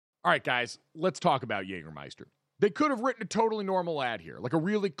All right, guys, let's talk about Jägermeister. They could have written a totally normal ad here, like a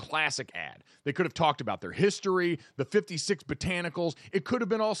really classic ad. They could have talked about their history, the 56 botanicals. It could have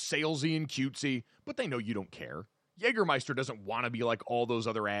been all salesy and cutesy, but they know you don't care. Jägermeister doesn't want to be like all those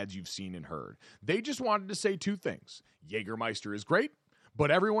other ads you've seen and heard. They just wanted to say two things. Jägermeister is great,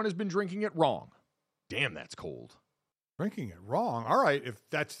 but everyone has been drinking it wrong. Damn, that's cold. Drinking it wrong? All right, if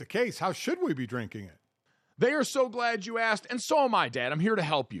that's the case, how should we be drinking it? They are so glad you asked, and so am I, Dad. I'm here to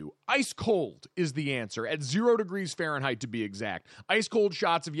help you. Ice cold is the answer, at 0 degrees Fahrenheit to be exact. Ice cold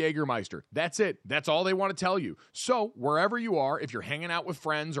shots of Jägermeister. That's it. That's all they want to tell you. So, wherever you are, if you're hanging out with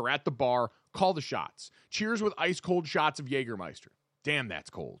friends or at the bar, call the shots. Cheers with ice cold shots of Jägermeister. Damn,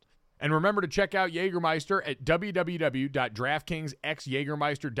 that's cold. And remember to check out Jägermeister at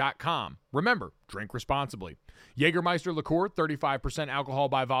www.draftkingsxjagermeister.com. Remember, drink responsibly. Jägermeister liqueur, 35% alcohol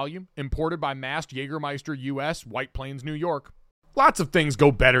by volume, imported by Mast Jägermeister US, White Plains, New York. Lots of things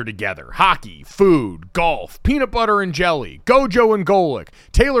go better together. Hockey, food, golf, peanut butter and jelly, Gojo and Golic,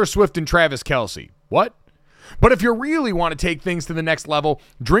 Taylor Swift and Travis Kelce. What? But if you really want to take things to the next level,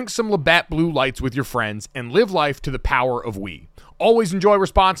 drink some Labatt Blue Lights with your friends and live life to the power of we. Always enjoy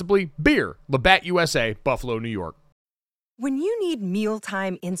responsibly. Beer, Labatt USA, Buffalo, New York. When you need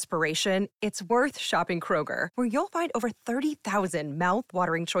mealtime inspiration, it's worth shopping Kroger, where you'll find over 30,000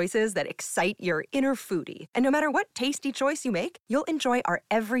 mouth-watering choices that excite your inner foodie. And no matter what tasty choice you make, you'll enjoy our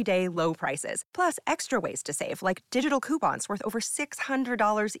everyday low prices, plus extra ways to save, like digital coupons worth over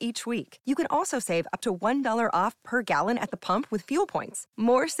 $600 each week. You can also save up to $1 off per gallon at the pump with fuel points.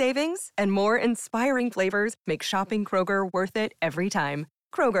 More savings and more inspiring flavors make shopping Kroger worth it every time.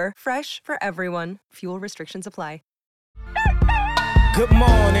 Kroger, fresh for everyone. Fuel restrictions apply. Good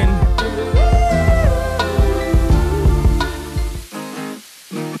morning.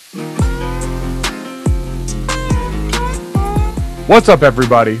 What's up,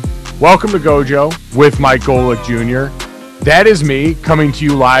 everybody? Welcome to Gojo with Mike Golic Jr. That is me coming to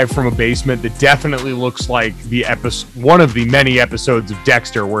you live from a basement that definitely looks like one of the many episodes of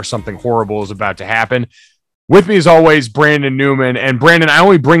Dexter where something horrible is about to happen. With me, as always, Brandon Newman. And Brandon, I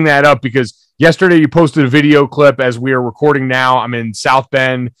only bring that up because yesterday you posted a video clip. As we are recording now, I'm in South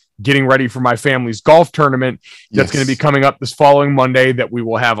Bend getting ready for my family's golf tournament. That's going to be coming up this following Monday, that we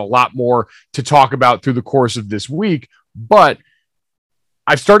will have a lot more to talk about through the course of this week. But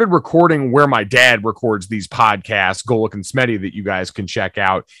I've started recording where my dad records these podcasts, Golic and Smetty, that you guys can check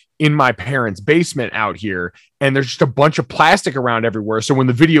out, in my parents' basement out here. And there's just a bunch of plastic around everywhere. So when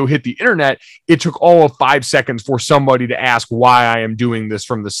the video hit the internet, it took all of 5 seconds for somebody to ask why I am doing this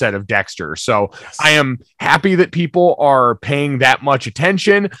from the set of Dexter. So yes. I am happy that people are paying that much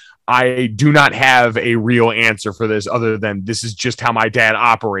attention. I do not have a real answer for this other than this is just how my dad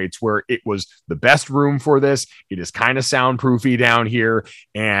operates, where it was the best room for this. It is kind of soundproofy down here,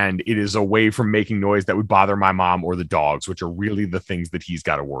 and it is away from making noise that would bother my mom or the dogs, which are really the things that he's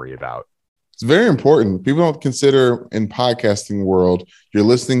got to worry about. It's very important. People don't consider in podcasting world, you're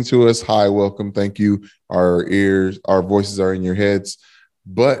listening to us. Hi, welcome. Thank you. Our ears, our voices are in your heads,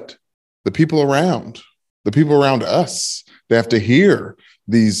 but the people around us, they have to hear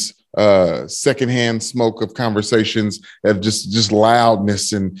these secondhand smoke of conversations of just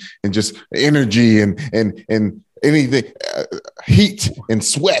loudness and just energy and anything, heat and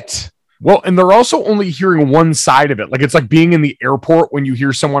sweat. Well, and they're also only hearing one side of it. Like, it's like being in the airport when you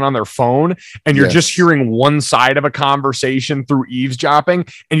hear someone on their phone and you're just hearing one side of a conversation through eavesdropping,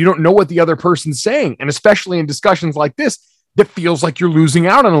 and you don't know what the other person's saying. And especially in discussions like this, that feels like you're losing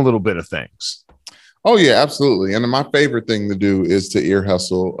out on a little bit of things. Oh, yeah, absolutely. And my favorite thing to do is to ear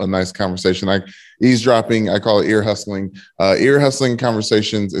hustle a nice conversation. Like eavesdropping, I call it ear hustling. Ear hustling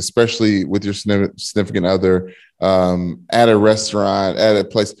conversations, especially with your significant other, at a restaurant, at a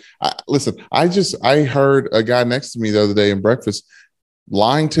place. I heard a guy next to me the other day in breakfast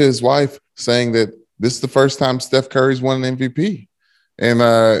lying to his wife, saying that this is the first time Steph Curry's won an MVP. And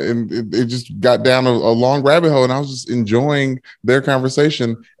it just got down a long rabbit hole, and I was just enjoying their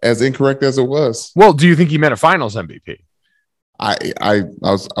conversation, as incorrect as it was. Well, do you think he meant a finals MVP? I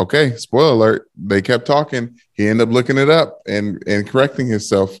was okay. Spoiler alert. They kept talking. He ended up looking it up and correcting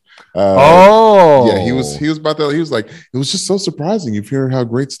himself. Yeah, he was about that. He was like, it was just so surprising. You've heard how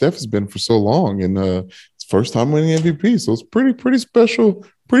great Steph has been for so long, and it's first time winning MVP. So it's pretty special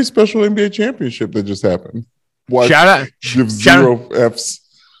NBA championship that just happened. Shout out. Give zero Fs.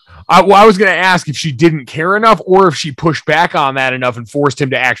 I was going to ask if she didn't care enough, or if she pushed back on that enough and forced him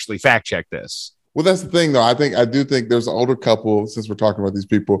to actually fact check this. Well, that's the thing, though. I do think there's an older couple, since we're talking about these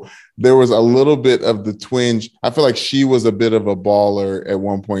people, there was a little bit of the twinge. I feel like she was a bit of a baller at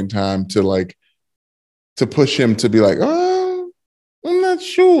one point in time to push him to be like, oh, I'm not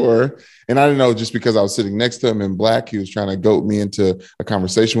sure. And I didn't know, just because I was sitting next to him in black, he was trying to goat me into a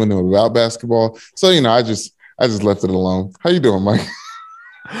conversation with him about basketball. So, I just left it alone. How you doing, Mike?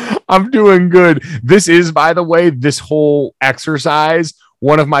 I'm doing good. This is, by the way, this whole exercise,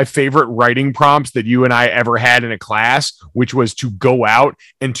 one of my favorite writing prompts that you and I ever had in a class, which was to go out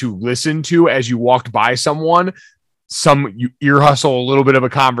and to listen to, as you walked by someone, you ear hustle a little bit of a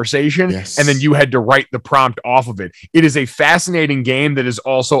conversation, yes, and then you had to write the prompt off of it. It is a fascinating game that is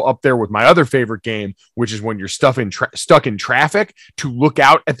also up there with my other favorite game, which is when you're stuck in traffic, to look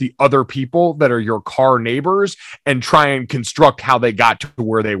out at the other people that are your car neighbors and try and construct how they got to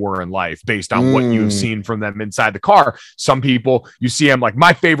where they were in life based on what you've seen from them inside the car. Some people, you see them, like,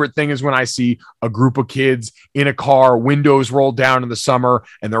 my favorite thing is when I see a group of kids in a car, windows rolled down in the summer,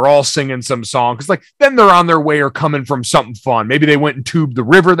 and they're all singing some song, because then they're on their way or coming from something fun. Maybe they went and tubed the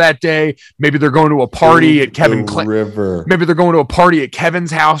river that day. Maybe they're going to a party at river. Maybe they're going to a party at Kevin's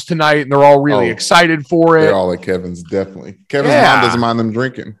house tonight, and they're all really excited for it. They're all at Kevin's, definitely. Kevin's mom doesn't mind them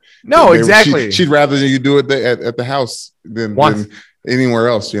drinking. No, exactly. She'd rather you do it at the house than anywhere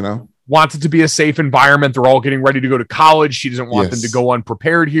else, Wants it to be a safe environment. They're all getting ready to go to college. She doesn't want them to go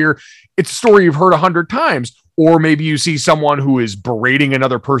unprepared here. It's a story you've heard 100 times. Or maybe you see someone who is berating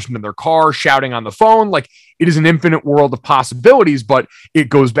another person in their car, shouting on the phone. It is an infinite world of possibilities, but it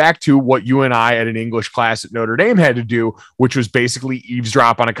goes back to what you and I at an English class at Notre Dame had to do, which was basically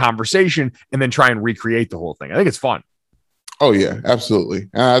eavesdrop on a conversation and then try and recreate the whole thing. I think it's fun. Oh, yeah, absolutely.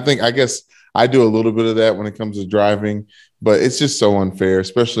 And I guess I do a little bit of that when it comes to driving, but it's just so unfair,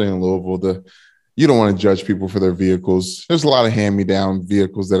 especially in Louisville. You don't want to judge people for their vehicles. There's a lot of hand-me-down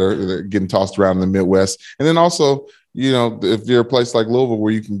vehicles that are getting tossed around in the Midwest. And then also, if you're a place like Louisville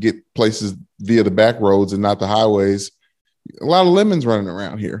where you can get places via the back roads and not the highways, a lot of lemons running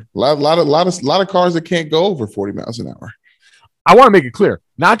around here. A lot of cars that can't go over 40 miles an hour. I want to make it clear,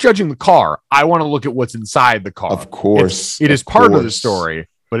 not judging the car. I want to look at what's inside the car. Of course. It is part of the story,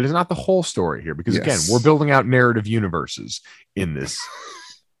 but it is not the whole story here, because again, we're building out narrative universes in this.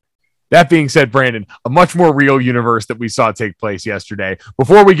 That being said, Brandon, a much more real universe that we saw take place yesterday.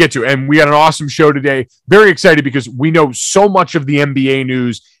 Before we get to, and we had an awesome show today, very excited because we know so much of the NBA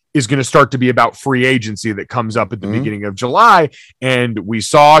news is going to start to be about free agency that comes up at the beginning of July. And we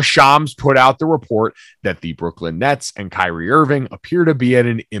saw Shams put out the report that the Brooklyn Nets and Kyrie Irving appear to be at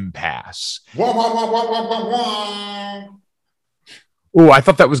an impasse. Oh, I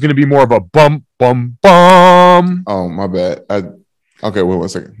thought that was going to be more of a bum, bum, bum. Oh, my bad. Okay, wait 1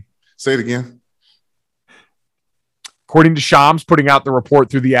 second. Say it again. According to Shams putting out the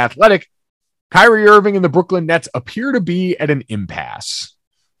report through The Athletic, Kyrie Irving and the Brooklyn Nets appear to be at an impasse.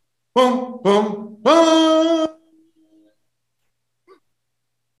 Bum, bum, bum.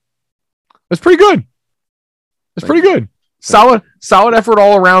 That's pretty good. That's pretty good. Solid effort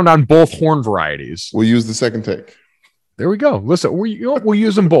all around on both horn varieties. We'll use the second take. There we go. Listen, we'll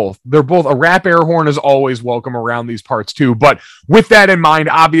use them both. They're both, a rap air horn is always welcome around these parts too. But with that in mind,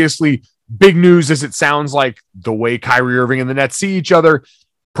 obviously, big news as it sounds like the way Kyrie Irving and the Nets see each other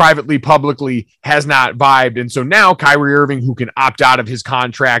privately, publicly, has not vibed. And so now Kyrie Irving, who can opt out of his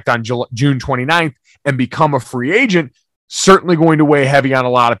contract on June 29th and become a free agent, certainly going to weigh heavy on a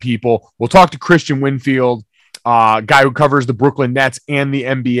lot of people. We'll talk to Kristian Winfield, guy who covers the Brooklyn Nets and the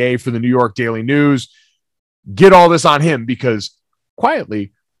NBA for the New York Daily News. Get all this on him because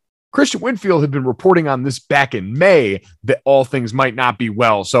quietly, Kristian Winfield had been reporting on this back in May that all things might not be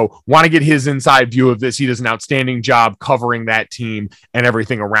well. So want to get his inside view of this. He does an outstanding job covering that team and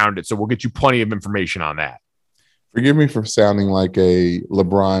everything around it. So we'll get you plenty of information on that. Forgive me for sounding like a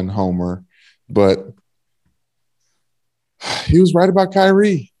LeBron homer, but he was right about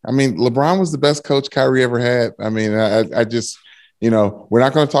Kyrie. I mean, LeBron was the best coach Kyrie ever had. I mean, I just, we're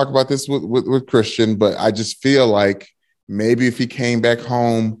not going to talk about this with Kristian, but I just feel like maybe if he came back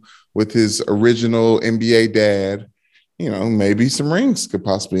home with his original NBA dad, maybe some rings could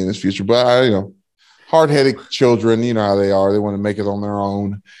possibly in his future. But hard-headed children, you know how they are. They want to make it on their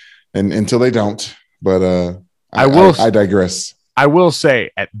own, and until they don't. But I digress. I will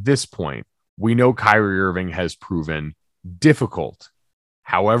say at this point, we know Kyrie Irving has proven difficult,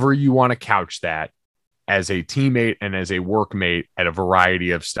 however you want to couch that, as a teammate and as a workmate at a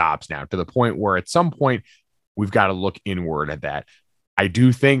variety of stops now, to the point where at some point we've got to look inward at that. I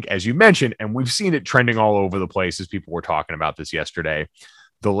do think, as you mentioned, and we've seen it trending all over the place as people were talking about this yesterday,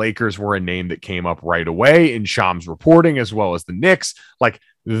 the Lakers were a name that came up right away in Shams reporting, as well as the Knicks. Like,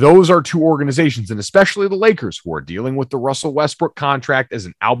 those are two organizations, and especially the Lakers, who are dealing with the Russell Westbrook contract as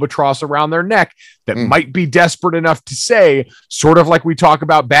an albatross around their neck that might be desperate enough to say, sort of like we talk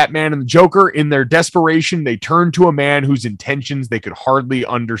about Batman and the Joker, in their desperation, they turn to a man whose intentions they could hardly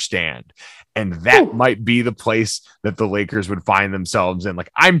understand. And that might be the place that the Lakers would find themselves in.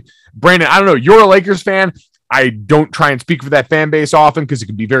 Like, Brandon, I don't know, you're a Lakers fan. I don't try and speak for that fan base often because it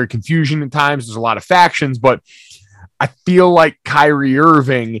can be very confusing at times. There's a lot of factions, but I feel like Kyrie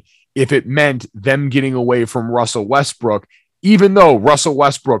Irving, if it meant them getting away from Russell Westbrook, even though Russell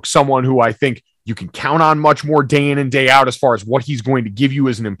Westbrook, someone who I think you can count on much more day in and day out as far as what he's going to give you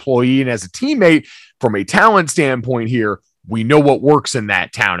as an employee and as a teammate, from a talent standpoint here, we know what works in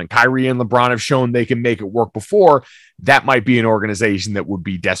that town. And Kyrie and LeBron have shown they can make it work before. That might be an organization that would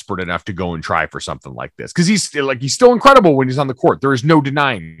be desperate enough to go and try for something like this. Because he's still incredible when he's on the court. There is no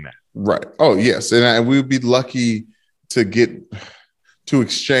denying that. Right. Oh, yes. And we would be lucky to get to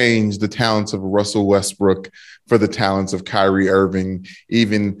exchange the talents of Russell Westbrook for the talents of Kyrie Irving,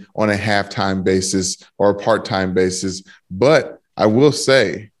 even on a halftime basis or a part-time basis. But I will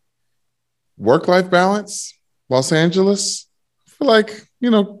say, work-life balance, Los Angeles, I feel like,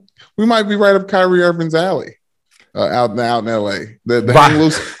 we might be right up Kyrie Irving's alley out in LA. The hang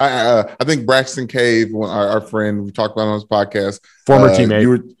loose. I think Braxton Cave, our friend, we talked about on his podcast. Former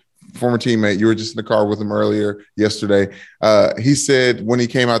teammate. Former teammate, you were just in the car with him yesterday. He said when he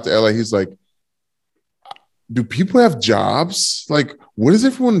came out to LA, he's like, do people have jobs? Like, what is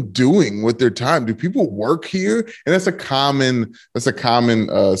everyone doing with their time? Do people work here? And that's a common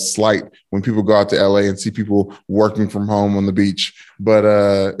slight when people go out to LA and see people working from home on the beach. But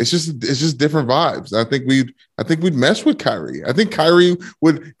it's just different vibes. I think we'd mesh with Kyrie. I think Kyrie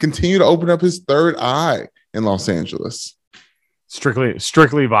would continue to open up his third eye in Los Angeles.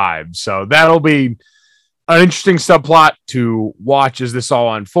 Strictly vibes. So that'll be an interesting subplot to watch as this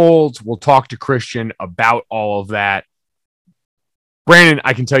all unfolds. We'll talk to Kristian about all of that. Brandon,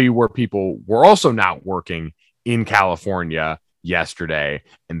 I can tell you where people were also not working in California yesterday,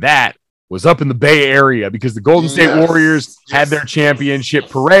 and that was up in the Bay Area because the Golden State Warriors had their championship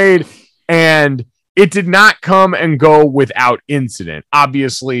parade, and it did not come and go without incident.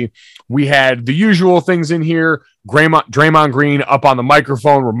 Obviously, we had the usual things in here. Draymond Green up on the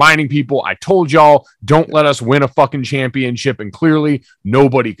microphone reminding people, I told y'all, don't let us win a fucking championship. And clearly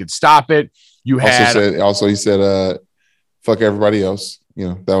nobody could stop it. He said, fuck everybody else.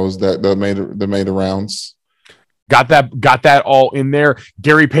 That made the rounds. Got that all in there.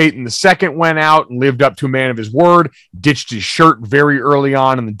 Gary Payton II went out and lived up to a man of his word, ditched his shirt very early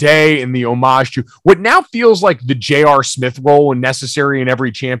on in the day in the homage to what now feels like the J.R. Smith role and necessary in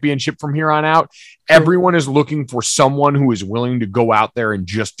every championship from here on out. Sure. Everyone is looking for someone who is willing to go out there and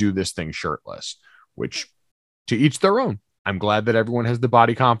just do this thing shirtless, which to each their own. I'm glad that everyone has the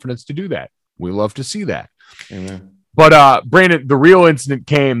body confidence to do that. We love to see that. Amen. But Brandon, the real incident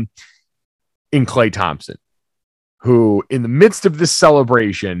came in Klay Thompson, who in the midst of this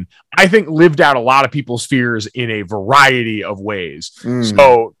celebration, I think lived out a lot of people's fears in a variety of ways.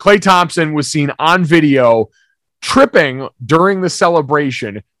 So Klay Thompson was seen on video tripping during the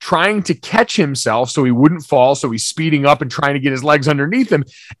celebration, trying to catch himself so he wouldn't fall. So he's speeding up and trying to get his legs underneath him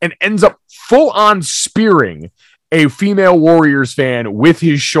and ends up full on spearing a female Warriors fan with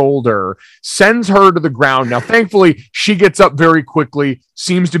his shoulder, sends her to the ground. Now, thankfully, she gets up very quickly,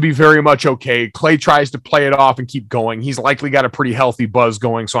 seems to be very much okay. Klay tries to play it off and keep going. He's likely got a pretty healthy buzz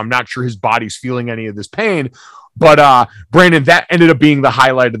going, so I'm not sure his body's feeling any of this pain. But Brandon, that ended up being the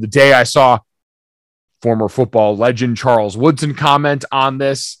highlight of the day. I saw former football legend Charles Woodson comment on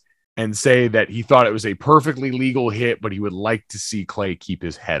this and say that he thought it was a perfectly legal hit, but he would like to see Klay keep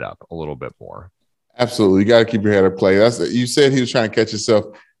his head up a little bit more. Absolutely. You got to keep your head up, Klay. You said he was trying to catch himself.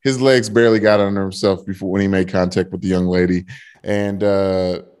 His legs barely got under himself when he made contact with the young lady. And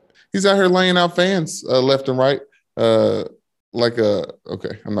he's out here laying out fans left and right. Okay,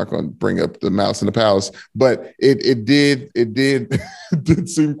 I'm not going to bring up the mouse in the palace, but it did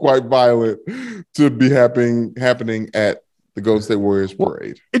seem quite violent to be happening at the Golden State Warriors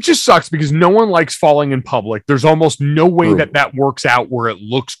parade. It just sucks because no one likes falling in public. There's almost no way that works out where it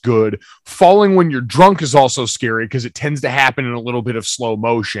looks good. Falling when you're drunk is also scary because it tends to happen in a little bit of slow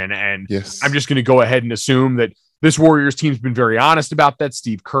motion. And yes. I'm just going to go ahead and assume that this Warriors team's been very honest about that.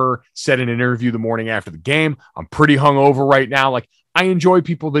 Steve Kerr said in an interview the morning after the game, I'm pretty hungover right now. Like, I enjoy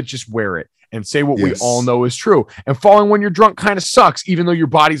people that just wear it and say what we all know is true. And falling when you're drunk kind of sucks, even though your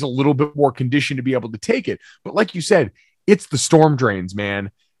body's a little bit more conditioned to be able to take it. But like you said, it's the storm drains,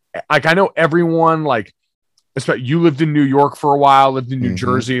 man. Like, I know everyone You lived in New York for a while, lived in New Mhm.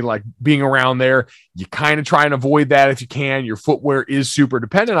 Jersey, like being around there, you kind of try and avoid that if you can. Your footwear is super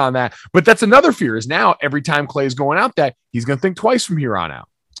dependent on that. But that's another fear is now every time Clay's going out that he's going to think twice from here on out.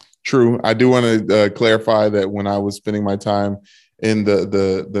 True. I do want to clarify that when I was spending my time in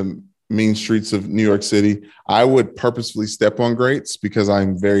the mean streets of New York City, I would purposefully step on grates because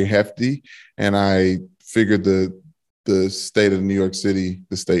I'm very hefty, and I figured the state of New York City,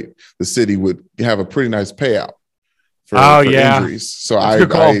 the city would have a pretty nice payout for injuries. So I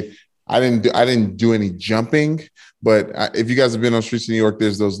didn't do any jumping, but if you guys have been on streets in New York,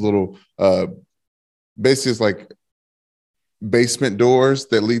 there's those little basically it's like basement doors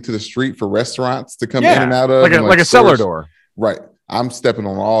that lead to the street for restaurants to come in and out of, like a cellar door. Right. I'm stepping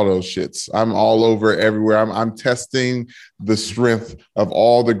on all those shits. I'm all over everywhere. I'm testing the strength of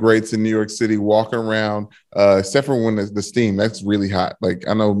all the greats in New York City, walking around, except for when the steam. That's really hot. Like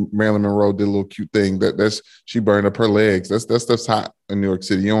I know Marilyn Monroe did a little cute thing she burned up her legs. That stuff's hot in New York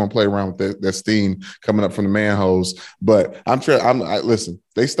City. You don't want to play around with that steam coming up from the manholes. But listen,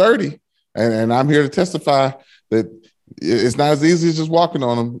 they sturdy, and I'm here to testify that it's not as easy as just walking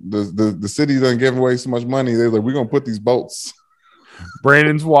on them. The city doesn't give away so much money. They're like, we're gonna put these boats.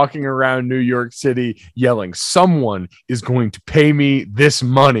 Brandon's walking around New York City yelling, someone is going to pay me this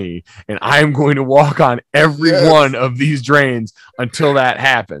money, and I'm going to walk on every one of these drains until that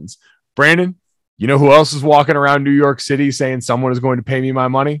happens. Brandon, you know who else is walking around New York City saying someone is going to pay me my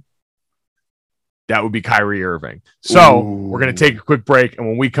money? That would be Kyrie Irving. So we're going to take a quick break, and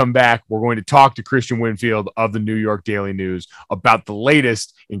when we come back, we're going to talk to Kristian Winfield of the New York Daily News about the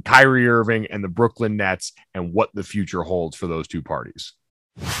latest in Kyrie Irving and the Brooklyn Nets and what the future holds for those two parties.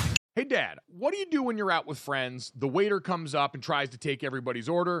 Hey, Dad, what do you do when you're out with friends? The waiter comes up and tries to take everybody's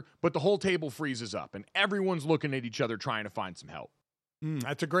order, but the whole table freezes up, and everyone's looking at each other trying to find some help.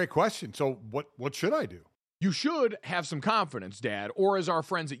 That's a great question. So what should I do? You should have some confidence, Dad, or as our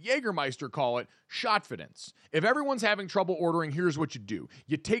friends at Jägermeister call it, shotfidence. If everyone's having trouble ordering, here's what you do.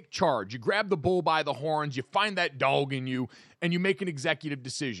 You take charge. You grab the bull by the horns. You find that dog in you, and you make an executive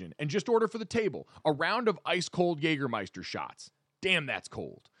decision. And just order for the table a round of ice-cold Jägermeister shots. Damn, that's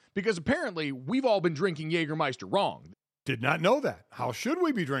cold. Because apparently, we've all been drinking Jägermeister wrong. Did not know that. How should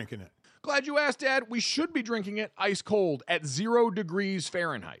we be drinking it? Glad you asked, Dad. We should be drinking it ice-cold at 0 degrees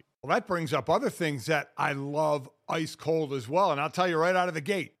Fahrenheit. Well, that brings up other things that I love ice cold as well. And I'll tell you right out of the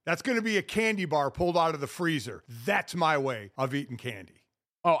gate, that's going to be a candy bar pulled out of the freezer. That's my way of eating candy.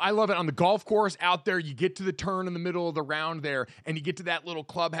 Oh, I love it. On the golf course out there, you get to the turn in the middle of the round there, and you get to that little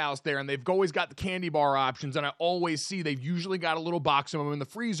clubhouse there, and they've always got the candy bar options, and I always see they've usually got a little box of them in the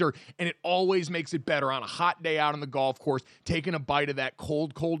freezer, and it always makes it better on a hot day out on the golf course, taking a bite of that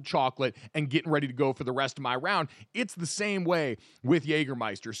cold, cold chocolate and getting ready to go for the rest of my round. It's the same way with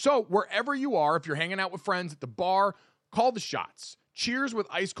Jägermeister. So wherever you are, if you're hanging out with friends at the bar, call the shots. Cheers with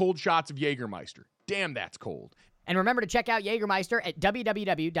ice-cold shots of Jägermeister. Damn, that's cold. And remember to check out Jägermeister at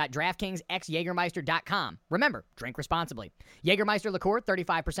www.draftkingsxjagermeister.com. Remember, drink responsibly. Jägermeister liqueur,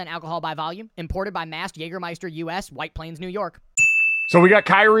 35% alcohol by volume, imported by Mast Jägermeister US, White Plains, New York. So we got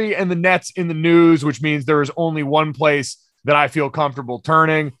Kyrie and the Nets in the news, which means there is only one place that I feel comfortable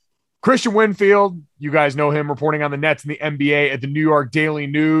turning. Kristian Winfield, you guys know him reporting on the Nets and the NBA at the New York Daily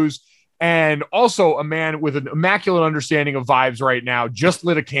News. And also a man with an immaculate understanding of vibes right now, just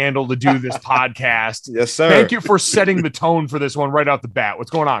lit a candle to do this podcast. Yes, sir. Thank you for setting the tone for this one right off the bat.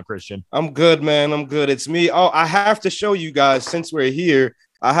 What's going on, Kristian? I'm good, man. I'm good. It's me. Oh, I have to show you guys, since we're here,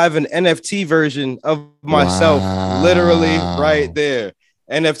 I have an NFT version of myself, literally right there.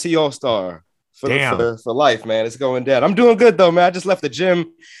 NFT All-Star for life, man. It's going down. I'm doing good, though, man. I just left the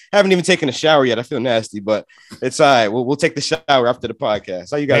gym. Haven't even taken a shower yet. I feel nasty, but it's all right. We'll take the shower after the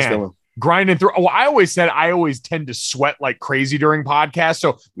podcast. How you guys doing? Grinding through. Well, I always tend to sweat like crazy during podcasts.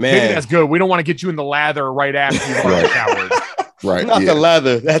 So maybe that's good. We don't want to get you in the lather right after you've already showered. Right. Not the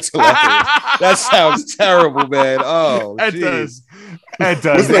lather. That's hilarious. That sounds terrible, man. Oh, it does. It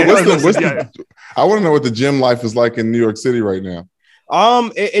does. I want to know what the gym life is like in New York City right now.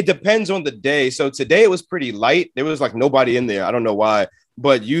 It depends on the day. So today it was pretty light. There was like nobody in there. I don't know why.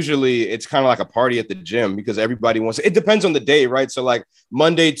 But usually it's kind of like a party at the gym because everybody wants it depends on the day, right? So like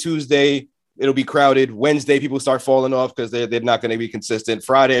Monday, Tuesday, it'll be crowded. Wednesday, people start falling off because they're not going to be consistent.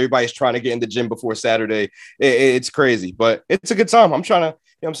 Friday, everybody's trying to get in the gym before Saturday. It's crazy, but it's a good time. I'm trying to,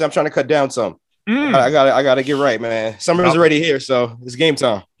 I'm trying to cut down some. I gotta get right, man. Summer's already here, so it's game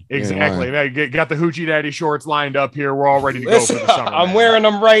time. Exactly. Yeah, got the Hoochie Daddy shorts lined up here. We're all ready to go for the summer. I'm wearing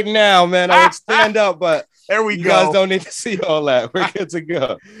them right now, man. I would stand up, but there we you go. guys don't need to see all that. We're good to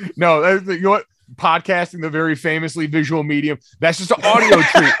go. No, you know what? podcasting, the very famously visual medium. That's just an audio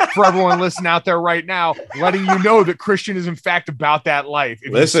treat for everyone listening out there right now, letting you know that Kristian is in fact about that life.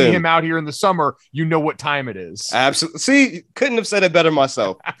 If you see him out here in the summer, you know what time it is. Absolutely. See, couldn't have said it better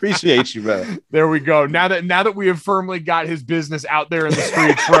myself. Appreciate you, man. There we go. Now that we have firmly got his business out there in the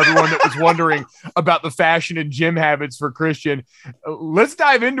streets for everyone that was wondering about the fashion and gym habits for Kristian, let's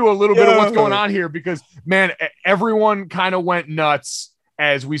dive into a little bit of what's going on here, because man, everyone kind of went nuts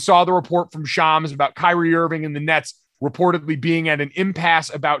as we saw the report from Shams about Kyrie Irving and the Nets reportedly being at an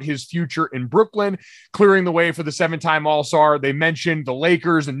impasse about his future in Brooklyn, clearing the way for the 7-time All-Star. They mentioned the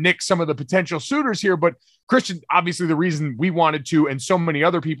Lakers and Knicks, some of the potential suitors here, but Kristian, obviously the reason we wanted to, and so many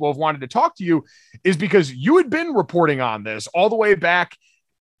other people have wanted to talk to you, is because you had been reporting on this all the way back,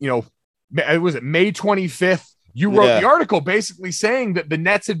 was it May 25th? You wrote the article basically saying that the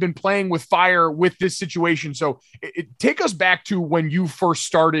Nets had been playing with fire with this situation. So take us back to when you first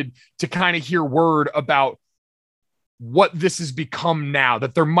started to kind of hear word about what this has become now,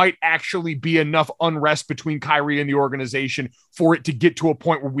 that there might actually be enough unrest between Kyrie and the organization for it to get to a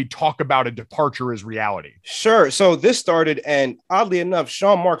point where we talk about a departure as reality. Sure. So this started, and oddly enough,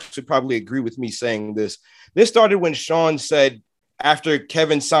 Sean Marks would probably agree with me saying this. This started when Sean said, after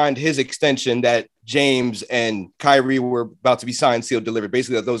Kevin signed his extension, that James and Kyrie were about to be signed, sealed, delivered.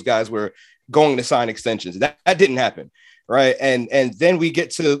 Basically, that those guys were going to sign extensions. That didn't happen, right? And then we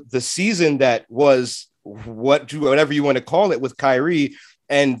get to the season that was whatever you want to call it with Kyrie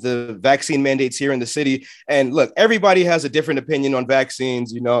and the vaccine mandates here in the city. And look, everybody has a different opinion on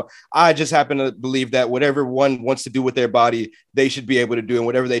vaccines. I just happen to believe that whatever one wants to do with their body, they should be able to do, and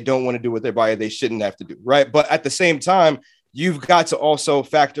whatever they don't want to do with their body, they shouldn't have to do, right? But at the same time, you've got to also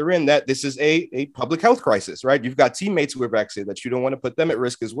factor in that this is a public health crisis, right? You've got teammates who are vaccinated that you don't want to put them at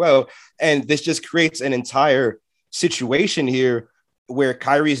risk as well. And this just creates an entire situation here where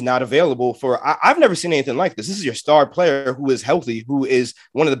Kyrie is not available for, I've never seen anything like this. This is your star player who is healthy, who is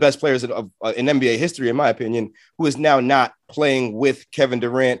one of the best players in NBA history, in my opinion, who is now not playing with Kevin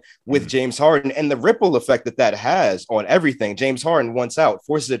Durant, with James Harden, and the ripple effect that has on everything. James Harden, once out,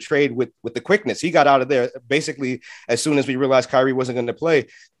 forces a trade with the quickness. He got out of there basically as soon as we realized Kyrie wasn't going to play.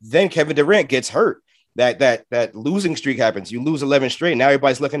 Then Kevin Durant gets hurt. That losing streak happens. You lose 11 straight. Now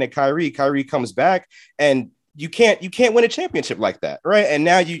everybody's looking at Kyrie. Kyrie comes back, and you can't win a championship like that, right? And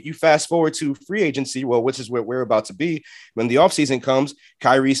now you fast forward to free agency, which is where we're about to be. When the offseason comes,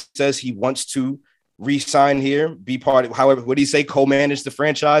 Kyrie says he wants to re-sign here, be part of, however, what do you say, co-manage the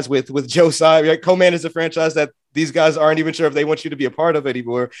franchise with Joe Tsai, right? Co-manage the franchise that these guys aren't even sure if they want you to be a part of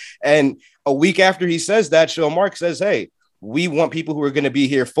anymore. And a week after he says that, Sean Marks says, hey, we want people who are going to be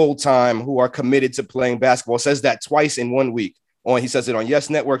here full-time, who are committed to playing basketball. Says that twice in 1 week. He says it on Yes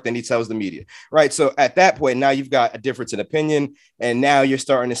Network, then he tells the media, right? So at that point, now you've got a difference in opinion, and now you're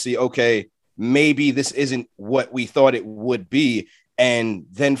starting to see, okay, maybe this isn't what we thought it would be. And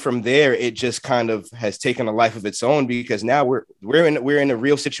then from there, it just kind of has taken a life of its own, because now we're in a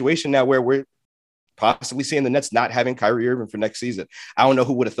real situation now where we're possibly seeing the Nets not having Kyrie Irving for next season. I don't know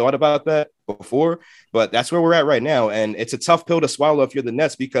who would have thought about that before, but that's where we're at right now. And it's a tough pill to swallow if you're the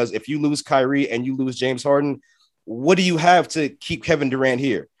Nets, because if you lose Kyrie and you lose James Harden, what do you have to keep Kevin Durant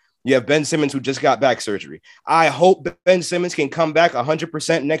here? You have Ben Simmons, who just got back surgery. I hope Ben Simmons can come back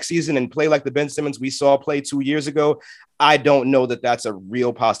 100% next season and play like the Ben Simmons we saw play 2 years ago. I don't know that that's a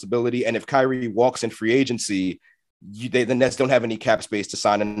real possibility. And if Kyrie walks in free agency, the Nets don't have any cap space to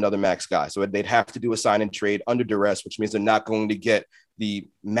sign another max guy. So they'd have to do a sign and trade under duress, which means they're not going to get the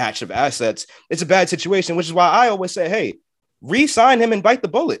match of assets. It's a bad situation, which is why I always say, hey, re-sign him and bite the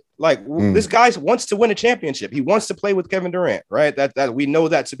bullet. Like this guy wants to win a championship. He wants to play with Kevin Durant, right? That we know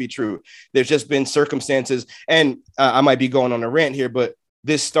that to be true. There's just been circumstances, and I might be going on a rant here, but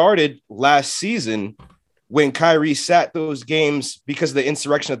this started last season when Kyrie sat those games because of the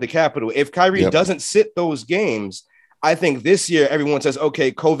insurrection at the Capitol. If Kyrie doesn't sit those games, I think this year everyone says,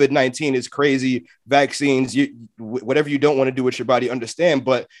 okay, COVID-19 is crazy, vaccines, whatever you don't want to do with your body, understand.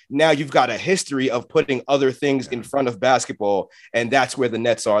 But now you've got a history of putting other things in front of basketball, and that's where the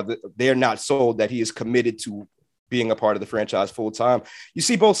Nets are. They're not sold that he is committed to being a part of the franchise full time. You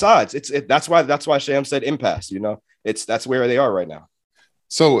see both sides. That's why Sham said impasse. That's where they are right now.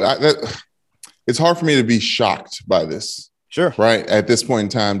 So it's hard for me to be shocked by this. Sure. Right. At this point in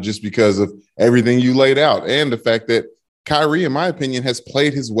time, just because of everything you laid out and the fact that Kyrie, in my opinion, has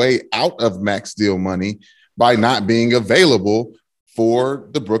played his way out of max deal money by not being available for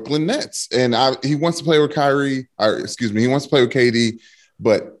the Brooklyn Nets. And he wants to play with he wants to play with KD,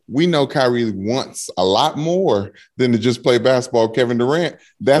 but we know Kyrie wants a lot more than to just play basketball with Kevin Durant.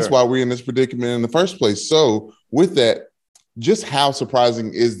 That's why we're in this predicament in the first place. So with that, just how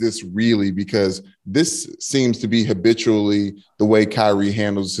surprising is this really? Because this seems to be habitually the way Kyrie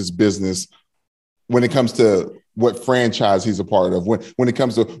handles his business when it comes to what franchise he's a part of, when it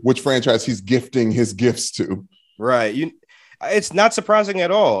comes to which franchise he's gifting his gifts to. Right. It's not surprising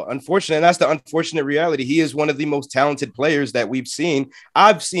at all. Unfortunately, and that's the unfortunate reality. He is one of the most talented players that we've seen.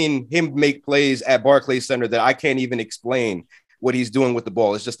 I've seen him make plays at Barclays Center that I can't even explain what he's doing with the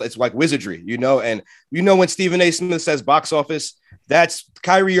ball. It's like wizardry, and when Stephen A. Smith says box office, that's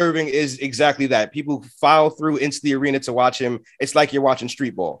Kyrie Irving is exactly that. People file through into the arena to watch him. It's like you're watching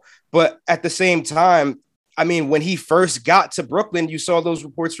street ball. But at the same time, I mean, when he first got to Brooklyn, you saw those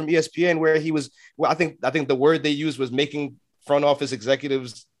reports from ESPN where he was, I think the word they used was making front office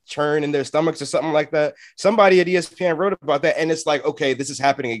executives churn in their stomachs or something like that. Somebody at ESPN wrote about that. And it's like, okay, this is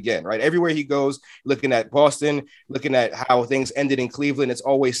happening again, right? Everywhere he goes, looking at Boston, looking at how things ended in Cleveland, it's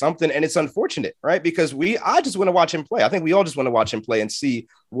always something. And it's unfortunate, right? Because I just want to watch him play. I think we all just want to watch him play and see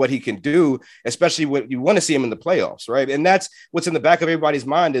what he can do, especially when you want to see him in the playoffs, right? And that's what's in the back of everybody's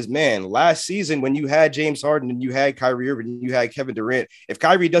mind is, man, last season when you had James Harden and you had Kyrie Irving and you had Kevin Durant, if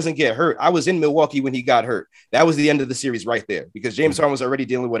Kyrie doesn't get hurt, I was in Milwaukee when he got hurt. That was the end of the series right there because James Harden was already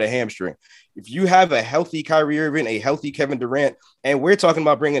dealing with a hamstring. If you have a healthy Kyrie Irving, a healthy Kevin Durant, and we're talking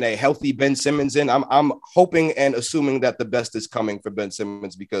about bringing a healthy Ben Simmons in, I'm hoping and assuming that the best is coming for Ben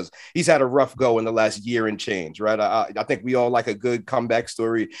Simmons because he's had a rough go in the last year and change, right? I think we all like a good comeback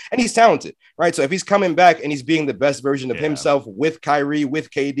story, and he's talented, right? So if he's coming back and he's being the best version of himself with Kyrie, with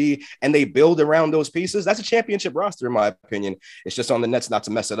KD, and they build around those pieces, that's a championship roster, in my opinion. It's just on the Nets not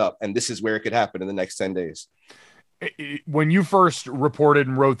to mess it up, and this is where it could happen in the next 10 days. When you first reported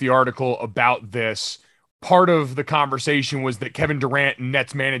and wrote the article about this, part of the conversation was that Kevin Durant and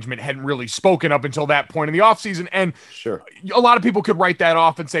Nets management hadn't really spoken up until that point in the offseason. And sure, a lot of people could write that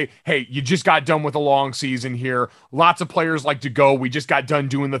off and say, hey, you just got done with a long season here. Lots of players like to go. We just got done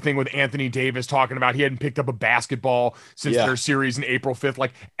doing the thing with Anthony Davis talking about he hadn't picked up a basketball since their series in April 5th.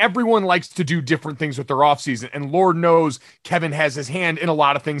 Like everyone likes to do different things with their offseason. And Lord knows Kevin has his hand in a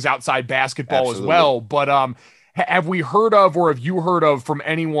lot of things outside basketball as well. But, have we heard of, or have you heard of from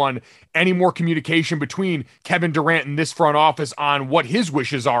anyone, any more communication between Kevin Durant and this front office on what his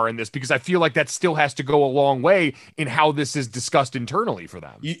wishes are in this? Because I feel like that still has to go a long way in how this is discussed internally for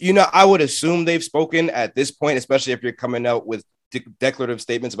them. I would assume they've spoken at this point, especially if you're coming out with declarative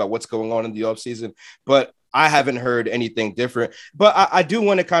statements about what's going on in the offseason. But I haven't heard anything different. But I do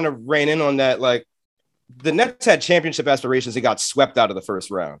want to kind of rein in on that. Like the Nets had championship aspirations and got swept out of the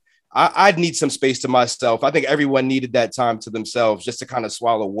first round. I'd need some space to myself. I think everyone needed that time to themselves just to kind of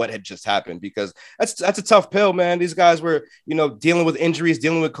swallow what had just happened, because that's a tough pill, man. These guys were, dealing with injuries,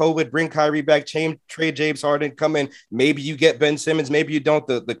 dealing with COVID, bring Kyrie back, trade James Harden, come in. Maybe you get Ben Simmons, maybe you don't.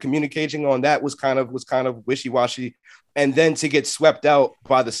 The communication on that was kind of wishy-washy. And then to get swept out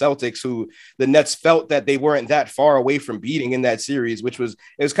by the Celtics, who the Nets felt that they weren't that far away from beating in that series, it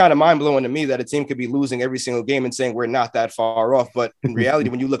was kind of mind blowing to me that a team could be losing every single game and saying we're not that far off. But in reality,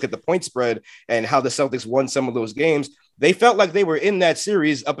 when you look at the point spread and how the Celtics won some of those games, they felt like they were in that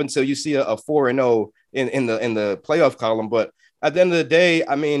series up until you see a 4-0 in the playoff column. But at the end of the day,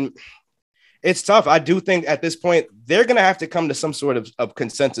 I mean, it's tough. I do think at this point, they're going to have to come to some sort of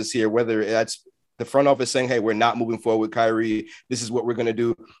consensus here, whether that's the front office saying, hey, we're not moving forward with Kyrie. This is what we're going to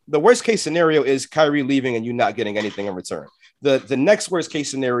do. The worst case scenario is Kyrie leaving and you not getting anything in return. The next worst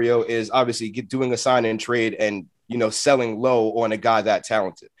case scenario is obviously doing a sign and trade and, selling low on a guy that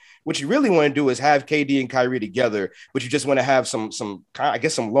talented. What you really want to do is have KD and Kyrie together, but you just want to have some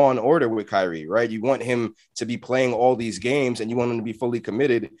law and order with Kyrie, right? You want him to be playing all these games and you want him to be fully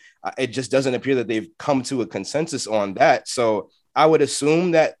committed. It just doesn't appear that they've come to a consensus on that. So I would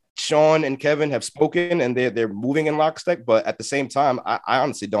assume that Sean and Kevin have spoken and they're moving in lockstep, but at the same time, I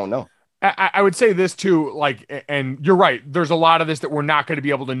honestly don't know. I would say this too, and you're right, there's a lot of this that we're not going to be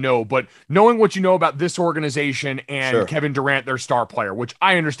able to know, but knowing what you know about this organization and Kevin Durant, their star player, which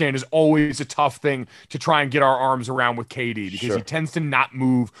I understand is always a tough thing to try and get our arms around with KD because he tends to not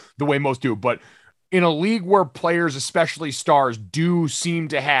move the way most do. But in a league where players, especially stars, do seem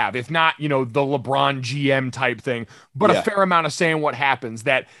to have, if not, the LeBron GM type thing, but a fair amount of saying what happens,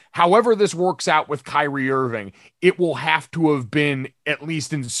 that however this works out with Kyrie Irving, it will have to have been at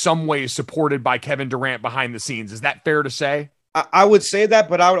least in some ways supported by Kevin Durant behind the scenes. Is that fair to say? I would say that,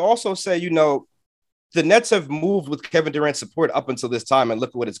 but I would also say, the Nets have moved with Kevin Durant's support up until this time, and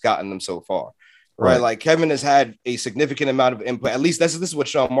look what it's gotten them so far. Right. Like Kevin has had a significant amount of input. At least this is what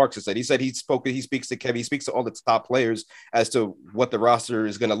Sean Marks has said. He said he speaks to Kevin. He speaks to all the top players as to what the roster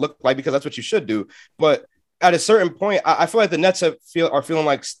is going to look like, because that's what you should do. But at a certain point, I feel like the Nets are feeling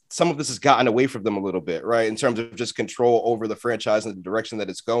like some of this has gotten away from them a little bit, right? In terms of just control over the franchise and the direction that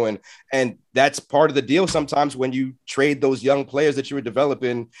it's going. And that's part of the deal sometimes when you trade those young players that you were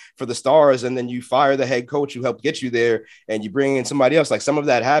developing for the stars, and then you fire the head coach who helped get you there and you bring in somebody else. Like, some of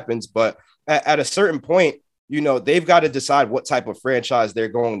that happens, but at a certain point, they've got to decide what type of franchise they're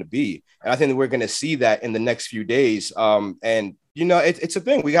going to be. And I think that we're going to see that in the next few days. It's a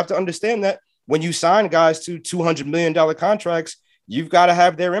thing. We have to understand that when you sign guys to $200 million contracts, you've got to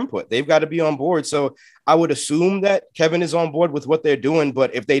have their input. They've got to be on board. So I would assume that Kevin is on board with what they're doing.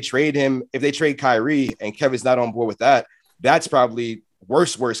 But if they trade Kyrie and Kevin's not on board with that, that's probably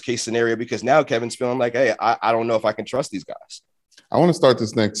worst case scenario, because now Kevin's feeling like, hey, I don't know if I can trust these guys. I want to start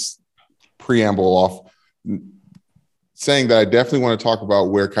this next preamble off saying that I definitely want to talk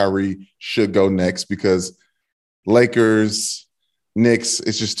about where Kyrie should go next, because Lakers, Knicks,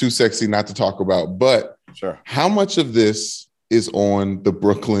 it's just too sexy not to talk about. But sure, how much of this is on the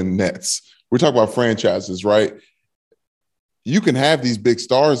Brooklyn Nets? We're talking about franchises, right? You can have these big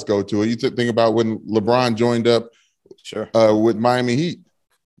stars go to it. You think about when LeBron joined up with Miami Heat.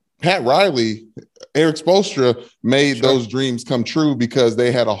 Pat Riley, Eric Spoelstra made those dreams come true because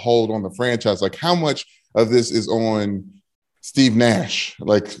they had a hold on the franchise. Like, how much of this is on Steve Nash,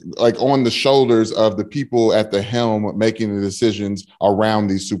 like on the shoulders of the people at the helm making the decisions around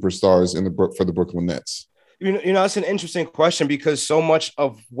these superstars for the Brooklyn Nets? That's an interesting question, because so much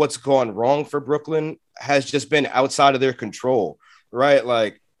of what's gone wrong for Brooklyn has just been outside of their control, right?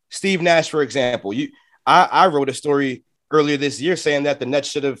 Like Steve Nash, for example. I wrote a story earlier this year saying that the Nets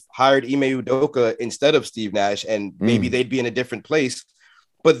should have hired Ime Udoka instead of Steve Nash, and maybe they'd be in a different place.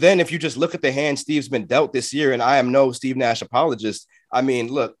 But then if you just look at the hand Steve's been dealt this year, and I am no Steve Nash apologist. I mean,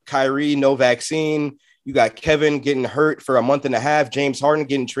 look, Kyrie, no vaccine. You got Kevin getting hurt for a month and a half. James Harden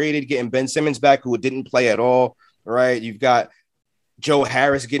getting traded, getting Ben Simmons back, who didn't play at all, right? You've got Joe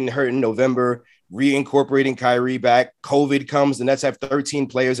Harris getting hurt in November, reincorporating Kyrie back. COVID comes. The Nets have 13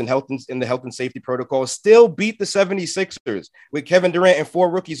 players in the health and safety protocol. Still beat the 76ers with Kevin Durant and 4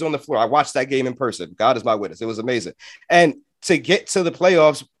 rookies on the floor. I watched that game in person. God is my witness. It was amazing. And to get to the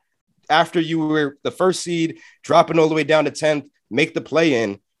playoffs after you were the first seed, dropping all the way down to 10th, make the play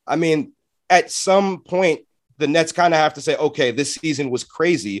in. I mean, at some point, the Nets kind of have to say, okay, this season was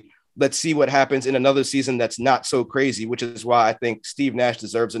crazy. Let's see what happens in another season that's not so crazy, which is why I think Steve Nash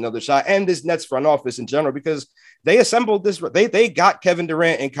deserves another shot, and this Nets front office in general, because they assembled this. They got Kevin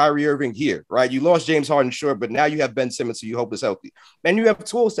Durant and Kyrie Irving here, right? You lost James Harden, sure, but now you have Ben Simmons, who you hope is healthy, and you have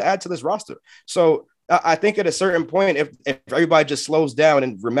tools to add to this roster. So I think at a certain point, if everybody just slows down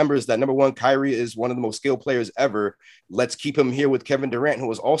and remembers that, number one, Kyrie is one of the most skilled players ever. Let's keep him here with Kevin Durant,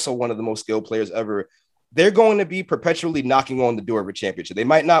 who is also one of the most skilled players ever. They're going to be perpetually knocking on the door of a championship. They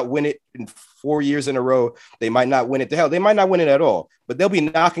might not win it in 4 years in a row. They might not win it to hell. They might not win it at all, but they'll be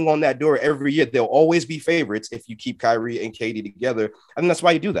knocking on that door every year. They'll always be favorites if you keep Kyrie and KD together. And that's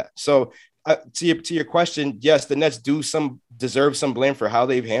why you do that. So to your question, yes, the Nets deserve some blame for how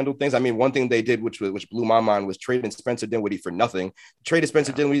they've handled things. I mean, one thing they did, which blew my mind, was trading Spencer Dinwiddie for nothing. Traded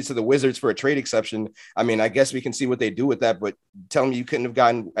Spencer Dinwiddie to the Wizards for a trade exception. I mean, I guess we can see what they do with that, but tell me you couldn't have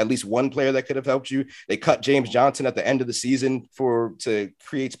gotten at least one player that could have helped you. They cut James Johnson at the end of the season to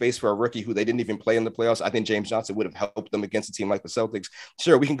create space for a rookie who they didn't even play in the playoffs. I think James Johnson would have helped them against a team like the Celtics.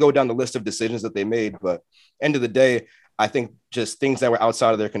 Sure, we can go down the list of decisions that they made, but end of the day, I think just things that were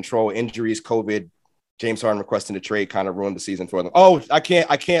outside of their control, injuries, COVID, James Harden requesting a trade kind of ruined the season for them. Oh, I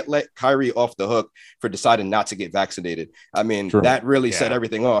can't let Kyrie off the hook for deciding not to get vaccinated. I mean, that really set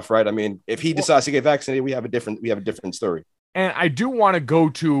everything off, right? I mean, if he decides to get vaccinated, we have a different story. And I do want to go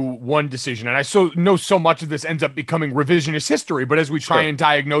to one decision, and I know so much of this ends up becoming revisionist history, but as we try and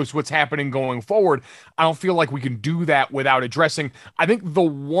diagnose what's happening going forward, I don't feel like we can do that without addressing, I think, the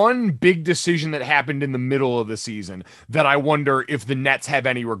one big decision that happened in the middle of the season that I wonder if the Nets have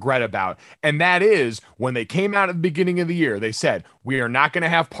any regret about, and that is when they came out at the beginning of the year, they said, we are not going to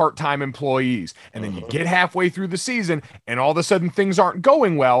have part-time employees, and then you get halfway through the season, and all of a sudden things aren't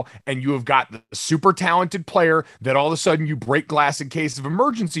going well, and you have got the super talented player that all of a sudden you break glass in case of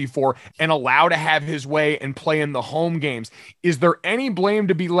emergency for and allow to have his way and play in the home games. Is there any blame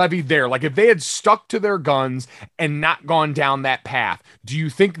to be levied there? Like, if they had stuck to their guns and not gone down that path, do you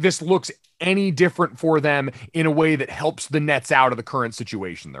think this looks any different for them in a way that helps the Nets out of the current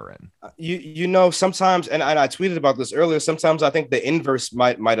situation they're in? Sometimes, and I tweeted about this earlier, sometimes I think the inverse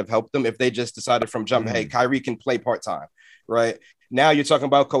might have helped them if they just decided from jump, hey, Kyrie can play part-time, right? Now you're talking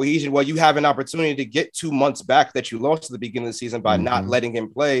about cohesion. Well, you have an opportunity to get 2 months back that you lost at the beginning of the season by not letting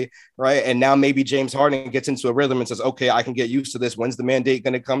him play, right? And now maybe James Harden gets into a rhythm and says, okay, I can get used to this. When's the mandate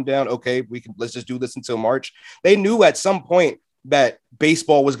going to come down? Okay, let's just do this until March. They knew at some point that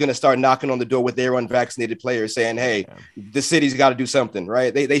baseball was going to start knocking on the door with their unvaccinated players saying, hey, the city's got to do something,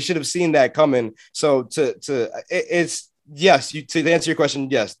 right? They should have seen that coming. So to answer your question,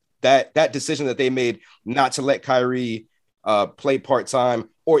 yes, that decision that they made not to let Kyrie play part-time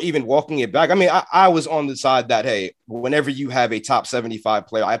or even walking it back. I mean, I was on the side that, hey, whenever you have a top 75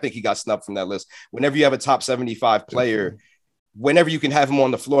 player, I think he got snubbed from that list. Whenever you have a top 75 player, whenever you can have him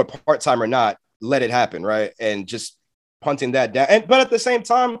on the floor part-time or not, let it happen, right? And just punting that down. But at the same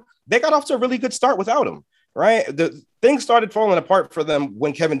time, they got off to a really good start without him, right? The things started falling apart for them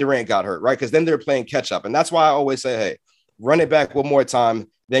when Kevin Durant got hurt, right? Because then they're playing catch up. And that's why I always say, hey, run it back one more time.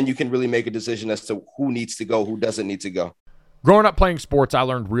 Then you can really make a decision as to who needs to go, who doesn't need to go. Growing up playing sports, I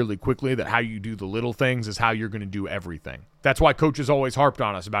learned really quickly that how you do the little things is how you're going to do everything. That's why coaches always harped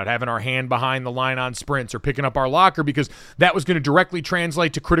on us about having our hand behind the line on sprints or picking up our locker, because that was going to directly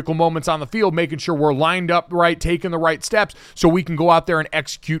translate to critical moments on the field, making sure we're lined up right, taking the right steps so we can go out there and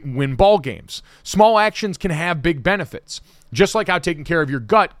execute and win ball games. Small actions can have big benefits, just like how taking care of your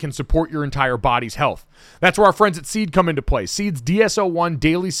gut can support your entire body's health. That's where our friends at Seed come into play. Seed's DSO1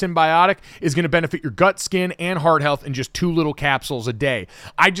 Daily Symbiotic is going to benefit your gut, skin, and heart health in just 2 little capsules a day.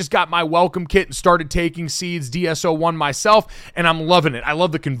 I just got my welcome kit and started taking Seed's DSO1 myself, and I'm loving it. I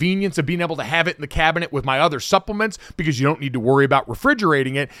love the convenience of being able to have it in the cabinet with my other supplements because you don't need to worry about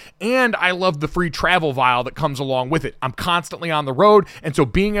refrigerating it, and I love the free travel vial that comes along with it. I'm constantly on the road, and so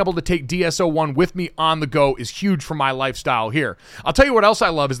being able to take DSO1 with me on the go is huge for my lifestyle here. I'll tell you what else I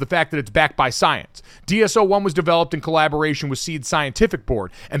love is the fact that it's backed by science. DSO1 was developed in collaboration with Seed's Scientific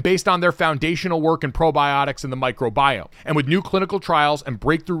Board and based on their foundational work in probiotics and the microbiome. And with new clinical trials and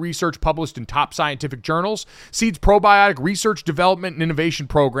breakthrough research published in top scientific journals, Seed's probiotic research, development, and innovation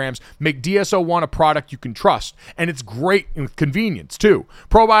programs make DSO1 a product you can trust. And it's great with convenience, too.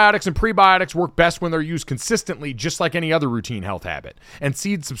 Probiotics and prebiotics work best when they're used consistently, just like any other routine health habit. And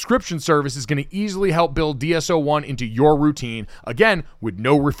Seed's subscription service is going to easily help build DSO1 into your routine, again, with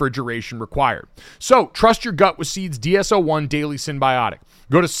no refrigeration required. So, trust your gut with Seed's DSO1 Daily Symbiotic.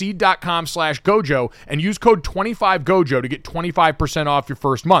 Go to seed.com/Gojo and use code 25Gojo to get 25% off your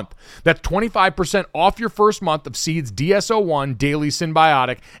first month. That's 25% off your first month of Seed's DSO1 Daily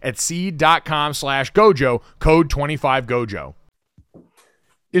Symbiotic at seed.com/Gojo, code 25Gojo.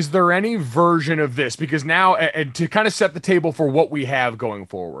 Is there any version of this? Because now, and to kind of set the table for what we have going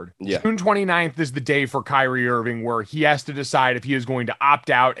forward, June 29th is the day for Kyrie Irving where he has to decide if he is going to opt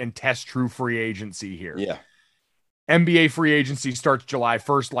out and test true free agency here. Yeah. NBA free agency starts July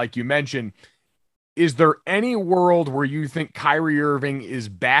 1st, like you mentioned. Is there any world where you think Kyrie Irving is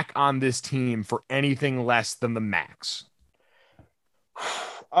back on this team for anything less than the max?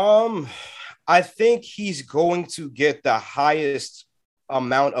 I think he's going to get the highest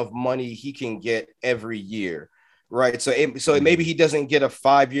amount of money he can get every year, right? So maybe he doesn't get a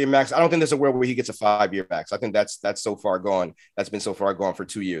 5-year max. I don't think there's a world where he gets a 5-year max. I think that's so far gone. That's been so far gone for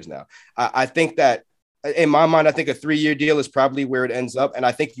 2 years now. I think that in my mind, I think a 3-year deal is probably where it ends up. And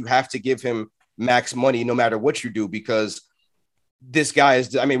I think you have to give him max money no matter what you do, because this guy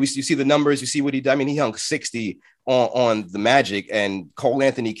is, I mean, you see the numbers, you see what he did. I mean, he hung 60 on the Magic, and Cole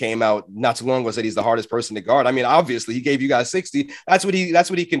Anthony came out not too long ago, said he's the hardest person to guard. I mean, obviously he gave you guys 60. That's what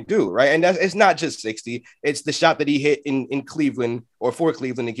he can do, right? And it's not just 60. It's the shot that he hit in Cleveland or for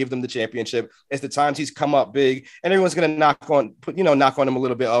Cleveland to give them the championship. It's the times he's come up big, and everyone's going to knock on him a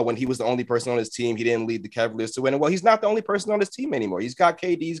little bit. Oh, when he was the only person on his team, he didn't lead the Cavaliers to win. Well, he's not the only person on his team anymore. He's got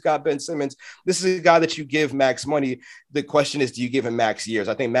KD, he's got Ben Simmons. This is a guy that you give max money. The question is, do you give him max years?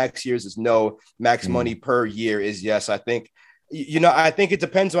 I think max years is no. Max money per year is yes. I think it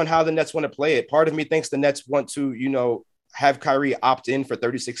depends on how the Nets want to play it. Part of me thinks the Nets want to, have Kyrie opt in for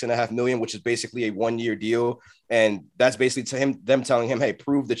 $36.5 million, which is basically a 1-year deal. And that's basically them telling him, hey,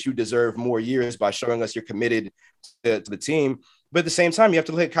 prove that you deserve more years by showing us you're committed to the team. But at the same time, you have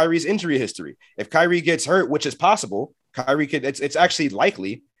to look at Kyrie's injury history. If Kyrie gets hurt, which is possible, it's actually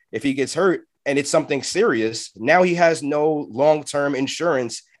likely if he gets hurt and it's something serious, now he has no long-term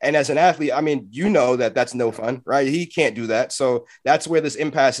insurance. And as an athlete, I mean, that's no fun, right? He can't do that. So that's where this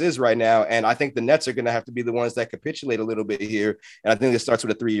impasse is right now. And I think the Nets are going to have to be the ones that capitulate a little bit here. And I think it starts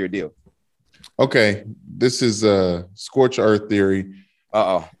with a 3-year deal. Okay. This is a scorched earth theory.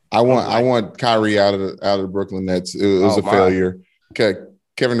 I want Kyrie out of the Brooklyn Nets. It was a failure. Okay.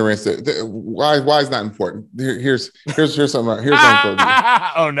 Kevin Durant said, why is not important? Here's something. Here's on 30.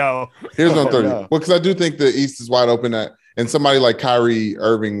 Oh, no. Here's on 30. No. Well, because I do think the East is wide open. and somebody like Kyrie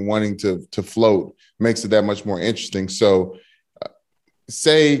Irving wanting to float makes it that much more interesting. So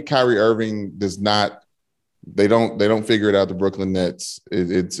say Kyrie Irving does not, they don't figure it out, the Brooklyn Nets.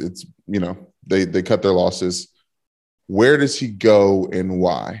 It's they cut their losses. Where does he go and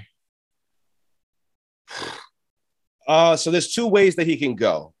why? So there's two ways that he can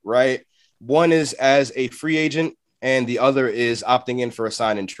go, right? One is as a free agent, and the other is opting in for a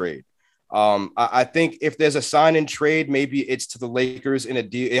sign and trade. I think if there's a sign and trade, maybe it's to the Lakers in a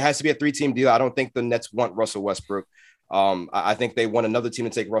deal. It has to be a 3-team deal. I don't think the Nets want Russell Westbrook. I think they want another team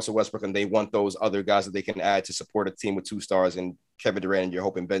to take Russell Westbrook, and they want those other guys that they can add to support a team with 2 stars and Kevin Durant and you're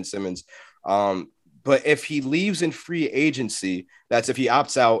hoping Ben Simmons. But if he leaves in free agency, that's if he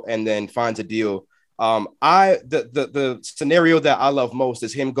opts out and then finds a deal. The scenario that I love most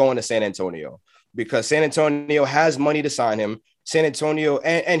is him going to San Antonio, because San Antonio has money to sign him. San Antonio,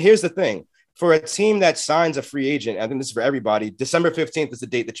 and here's the thing, for a team that signs a free agent, I think this is for everybody, December 15th is the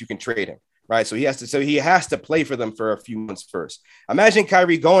date that you can trade him, right? So he has to play for them for a few months first. Imagine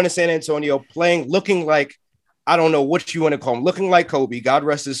Kyrie going to San Antonio, playing, looking like, I don't know what you want to call him, looking like Kobe, God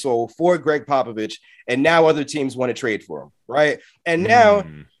rest his soul, for Greg Popovich, and now other teams want to trade for him, right? And now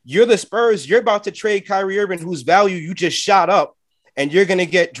you're the Spurs, you're about to trade Kyrie Irving, whose value you just shot up, and you're going to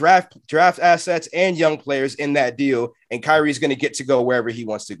get draft assets and young players in that deal, and Kyrie's going to get to go wherever he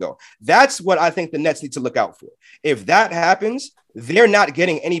wants to go. That's what I think the Nets need to look out for. If that happens, they're not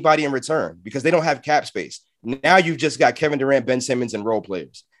getting anybody in return because they don't have cap space. Now you've just got Kevin Durant, Ben Simmons, and role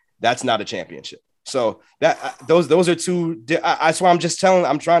players. That's not a championship. So that those are two. That's why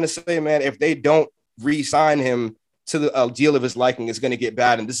I'm trying to say, man, if they don't re-sign him to a deal of his liking, it's going to get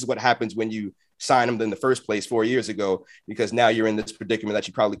bad. And this is what happens when you sign him in the first place 4 years ago, because now you're in this predicament that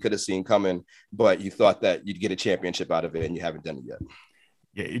you probably could have seen coming, but you thought that you'd get a championship out of it and you haven't done it yet.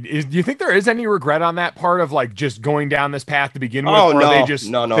 Yeah, do you think there is any regret on that part of like just going down this path to begin with? Oh, or no, are they just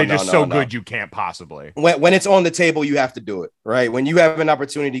so no. good you can't possibly? When it's on the table, you have to do it, right? When you have an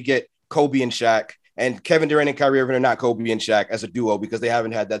opportunity to get Kobe and Shaq, and Kevin Durant and Kyrie Irving are not Kobe and Shaq as a duo because they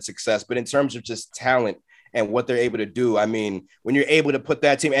haven't had that success, but in terms of just talent and what they're able to do, I mean, when you're able to put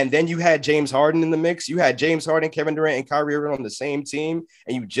that team, and then you had James Harden in the mix, you had James Harden, Kevin Durant, and Kyrie Irving on the same team,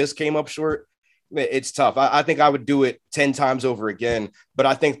 and you just came up short. It's tough. I think I would do it 10 times over again, but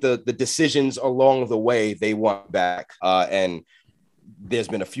I think the decisions along the way they want back, and there's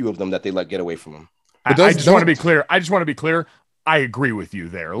been a few of them that they let get away from them. I just want to be clear. I agree with you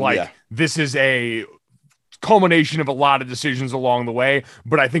there. This is a culmination of a lot of decisions along the way,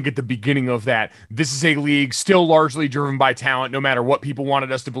 but I think at the beginning of that, this is a league still largely driven by talent, no matter what people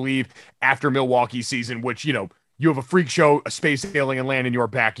wanted us to believe after Milwaukee season, which, you have a freak show, a space alien land in your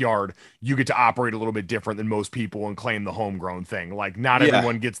backyard. You get to operate a little bit different than most people and claim the homegrown thing. Like, not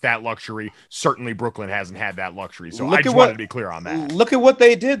everyone gets that luxury. Certainly Brooklyn hasn't had that luxury. So I just wanted to be clear on that. Look at what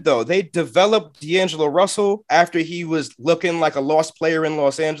they did, though. They developed D'Angelo Russell after he was looking like a lost player in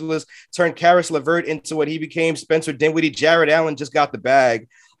Los Angeles, turned Karis LeVert into what he became, Spencer Dinwiddie, Jared Allen just got the bag.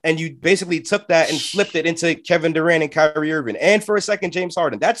 And you basically took that and flipped it into Kevin Durant and Kyrie Irving. And for a second, James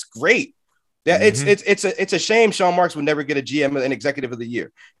Harden. That's great. Yeah, it's a shame Sean Marks would never get a GM and executive of the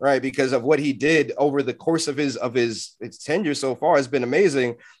year, right? Because of what he did over the course of his tenure so far has been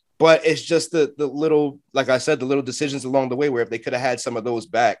amazing. But it's just the little, like I said, the little decisions along the way where if they could have had some of those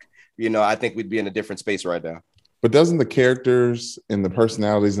back, I think we'd be in a different space right now. But doesn't the characters and the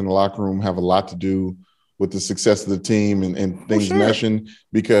personalities in the locker room have a lot to do with the success of the team and things meshing?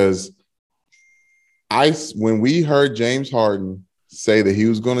 Because when we heard James Harden say that he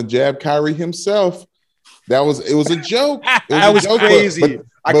was going to jab Kyrie himself, it was a joke. That was crazy.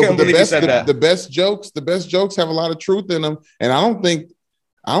 I couldn't believe he said that. The best jokes have a lot of truth in them, and I don't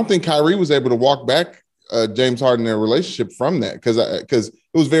think Kyrie was able to walk back James Harden their relationship from that, because it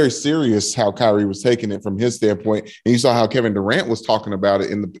was very serious how Kyrie was taking it from his standpoint, and you saw how Kevin Durant was talking about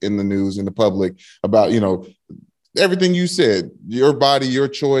it in the news, in the public, about everything you said, your body, your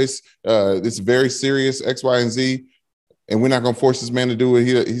choice. It's very serious, X, Y, and Z. And we're not going to force this man to do what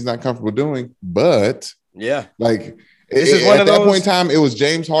he's not comfortable doing. But at that point in time, it was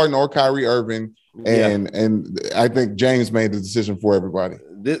James Harden or Kyrie Irving. And I think James made the decision for everybody.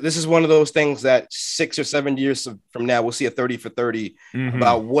 This is one of those things that 6 or 7 years from now, we'll see a 30 for 30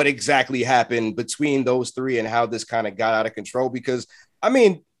 about what exactly happened between those three and how this kind of got out of control. Because, I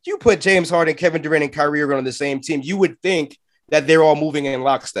mean, you put James Harden, Kevin Durant, and Kyrie Irving on the same team, you would think that they're all moving in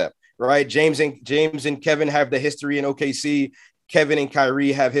lockstep. Right. James and Kevin have the history in OKC. Kevin and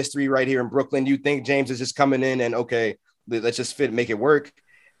Kyrie have history right here in Brooklyn. You think James is just coming in and, okay, let's just make it work.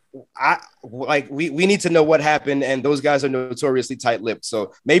 we need to know what happened, and those guys are notoriously tight-lipped.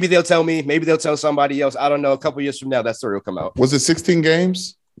 So maybe they'll tell me, maybe they'll tell somebody else. I don't know. A couple years from now, that story will come out. Was it 16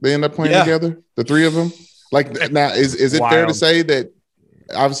 games they end up playing together? The three of them? Like now, is it fair to say that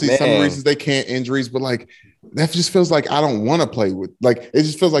obviously some reasons they can't, injuries, but like that just feels like I don't want to play with. Like it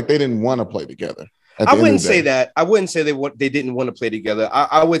just feels like they didn't want to play together. I wouldn't say that. I wouldn't say they didn't want to play together.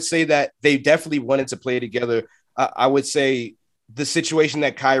 I would say that they definitely wanted to play together. I would say the situation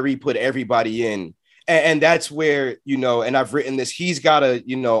that Kyrie put everybody in. And that's where, and I've written this, he's got to,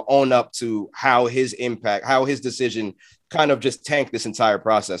 own up to how his decision kind of just tanked this entire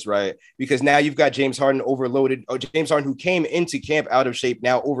process, right? Because now you've got James Harden overloaded, or James Harden who came into camp out of shape,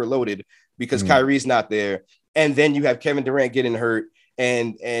 now overloaded because Kyrie's not there. And then you have Kevin Durant getting hurt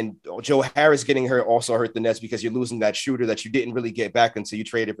and Joe Harris getting hurt also hurt the Nets because you're losing that shooter that you didn't really get back until you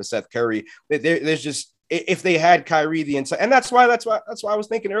traded for Seth Curry. There's just, if they had Kyrie the entire, and that's why I was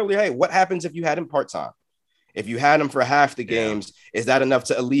thinking earlier, hey, what happens if you had him part-time? If you had him for half the games, is that enough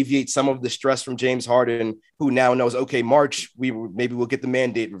to alleviate some of the stress from James Harden, who now knows, okay, March, maybe we'll get the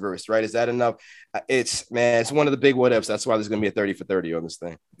mandate reversed, right? Is that enough? It's one of the big what ifs. That's why there's going to be a 30 for 30 on this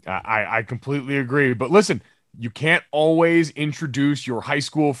thing. I completely agree. But listen, you can't always introduce your high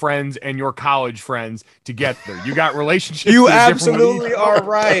school friends and your college friends together. You got relationships. You absolutely are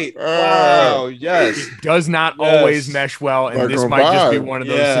right. Wow. Yes. It does not always mesh well. And this might just be one of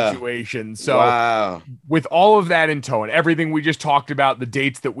those situations. So with all of that in tow and everything we just talked about, the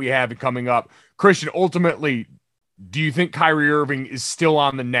dates that we have coming up, Kristian, ultimately, do you think Kyrie Irving is still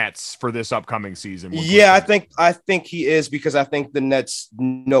on the Nets for this upcoming season? Yeah, I think he is, because I think the Nets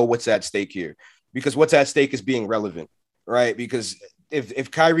know what's at stake here. Because what's at stake is being relevant, right? Because if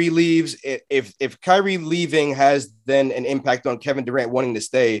Kyrie leaves, if Kyrie leaving has then an impact on Kevin Durant wanting to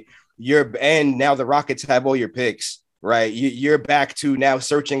stay, and now the Rockets have all your picks, right? You're back to now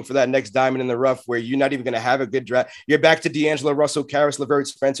searching for that next diamond in the rough where you're not even going to have a good draft. You're back to D'Angelo Russell, Karis LeVert,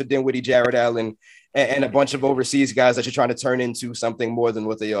 Spencer Dinwiddie, Jared Allen, and a bunch of overseas guys that you're trying to turn into something more than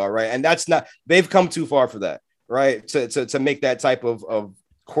what they are, right? And they've come too far for that, right? To make that type of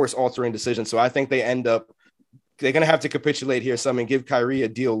course altering decision. So I think they're going to have to capitulate here some and give Kyrie a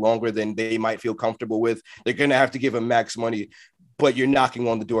deal longer than they might feel comfortable with. They're going to have to give him max money, but you're knocking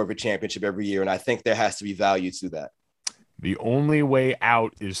on the door of a championship every year. And I think there has to be value to that. The only way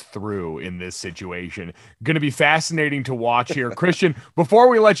out is through in this situation. Going to be fascinating to watch here. Kristian, before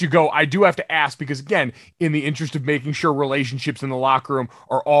we let you go, I do have to ask, because again, in the interest of making sure relationships in the locker room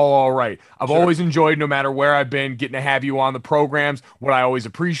are all right. I've always enjoyed, no matter where I've been, getting to have you on the programs. What I always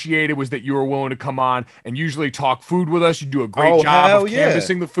appreciated was that you were willing to come on and usually talk food with us. You do a great job of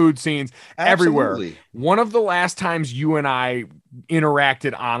canvassing the food scenes everywhere. One of the last times you and I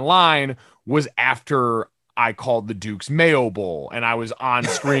interacted online was after I called the Duke's Mayo Bowl, and I was on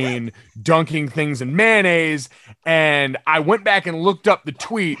screen dunking things in mayonnaise, and I went back and looked up the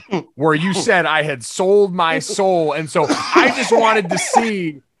tweet where you said I had sold my soul, and so I just wanted to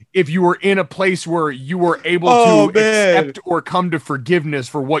see if you were in a place where you were able to accept or come to forgiveness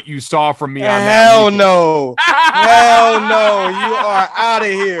for what you saw from me on that. Hell no. Hell no. You are out of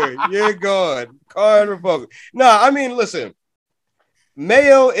here. You're gone. No, I mean, listen.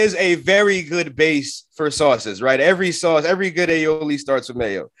 Mayo is a very good base for sauces, right? Every good aioli starts with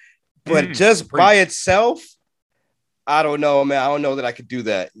mayo. But just by itself, I don't know, man. I don't know that I could do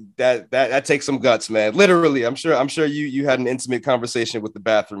that. That takes some guts, man. Literally, I'm sure you had an intimate conversation with the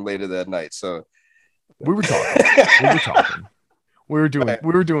bathroom later that night. So we were talking. We were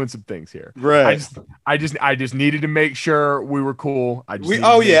doing some things here. Right. I just needed to make sure we were cool.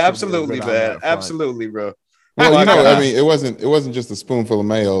 Absolutely, man. Absolutely, bro. Well, I mean, it wasn't just a spoonful of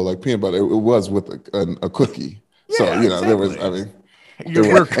mayo like peanut butter. It was with a cookie. So, exactly. There was, I mean.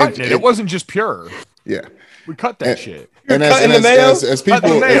 We're cutting it. It wasn't just pure. Yeah. We cut that shit. And as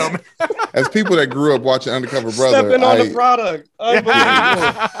people that grew up watching Undercover Brother, stepping on the product.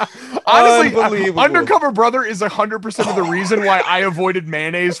 Unbelievable. Honestly, Undercover Brother is 100% of the reason why I avoided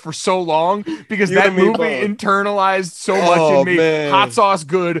mayonnaise for so long, because that movie internalized so much in me. Man. Hot sauce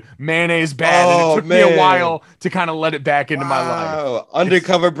good, mayonnaise bad, and it took me a while to kind of let it back into my life.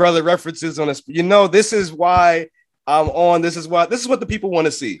 Undercover Brother references on us. This is why I'm on. This is what the people want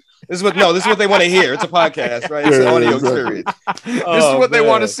to see. This is what they want to hear. It's a podcast, right? It's an audio experience. This is what they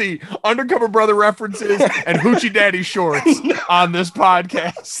want to see. Undercover Brother references and Hoochie Daddy shorts on this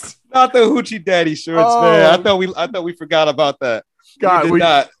podcast. Not the Hoochie Daddy shorts, man. I thought we forgot about that. God,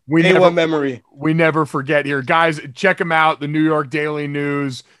 we never memory. We never forget here. Guys, check them out. The New York Daily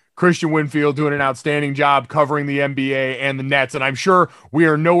News. Kristian Winfield doing an outstanding job covering the NBA and the Nets. And I'm sure we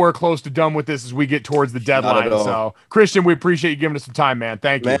are nowhere close to done with this as we get towards the deadline. So, Kristian, we appreciate you giving us some time, man.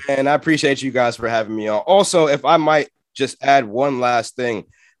 Thank you. Man, I appreciate you guys for having me on. Also, if I might just add one last thing.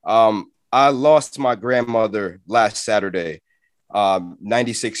 I lost my grandmother last Saturday,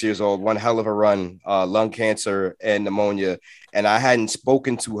 96 years old, one hell of a run, lung cancer and pneumonia. And I hadn't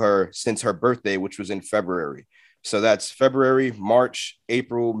spoken to her since her birthday, which was in February. So that's February, March,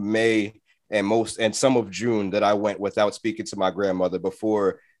 April, May, and some of June that I went without speaking to my grandmother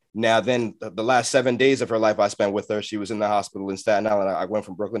before. Now, then the last 7 days of her life I spent with her. She was in the hospital in Staten Island. I went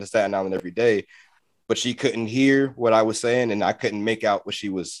from Brooklyn to Staten Island every day, but she couldn't hear what I was saying and I couldn't make out what she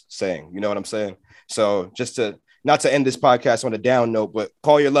was saying. You know what I'm saying? So just not to end this podcast on a down note, but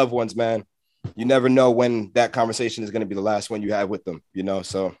call your loved ones, man. You never know when that conversation is going to be the last one you have with them,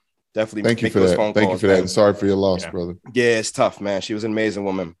 so definitely thank you for that. Thank you for that. And sorry for your loss, brother. Yeah, it's tough, man. She was an amazing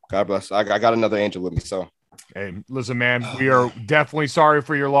woman. God bless. I got another angel with me. So, hey, listen, man, we are definitely sorry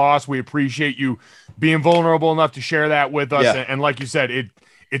for your loss. We appreciate you being vulnerable enough to share that with us. Yeah. And like you said,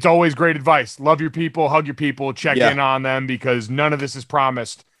 it's always great advice. Love your people, hug your people, check in on them because none of this is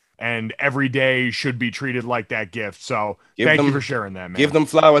promised. And every day should be treated like that gift. So thank you for sharing that, man. Give them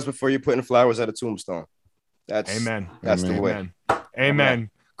flowers before you're putting flowers at a tombstone. Amen. That's the way.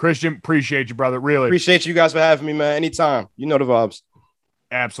 Amen. Kristian, appreciate you, brother. Really appreciate you guys for having me, man. Anytime. You know the vibes.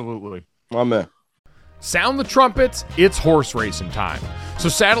 Absolutely. My man. Sound the trumpets. It's horse racing time. So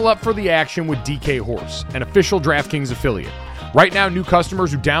saddle up for the action with DK Horse, an official DraftKings affiliate. Right now, new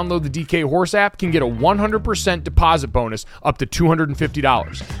customers who download the DK Horse app can get a 100% deposit bonus up to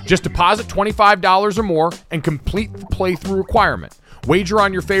 $250. Just deposit $25 or more and complete the playthrough requirement. Wager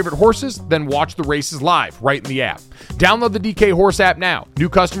on your favorite horses, then watch the races live right in the app. Download the DK Horse app now. New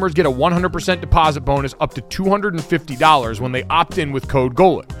customers get a 100% deposit bonus up to $250 when they opt in with code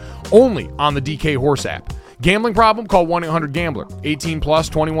GOLIT. Only on the DK Horse app. Gambling problem? Call 1-800-GAMBLER. 18 plus,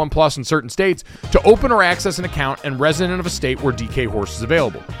 21 plus in certain states to open or access an account and resident of a state where DK Horse is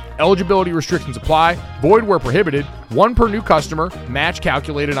available. Eligibility restrictions apply. Void where prohibited. One per new customer. Match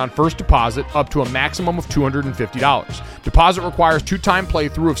calculated on first deposit up to a maximum of $250. Deposit requires 2-time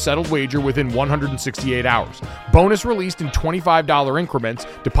playthrough of settled wager within 168 hours. Bonus released in $25 increments.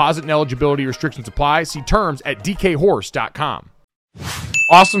 Deposit and eligibility restrictions apply. See terms at dkhorse.com.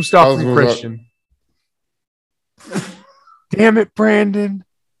 Awesome stuff from Kristian. Damn it, Brandon.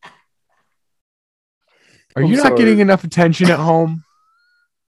 Are you not getting enough attention at home?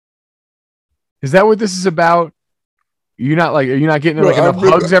 Is that what this is about? Are you not getting enough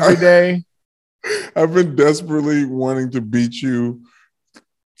hugs every day? I've been desperately wanting to beat you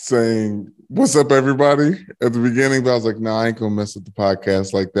saying, "What's up, everybody?" at the beginning, but I was like, "No, I ain't gonna mess with the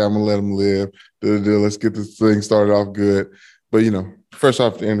podcast like that. I'm gonna let them live. Let's get this thing started off good." But fresh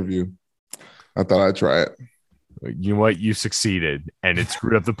off the interview, I thought I'd try it. You know what? You succeeded, and it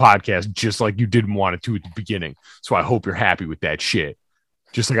screwed up the podcast just like you didn't want it to at the beginning. So I hope you're happy with that shit.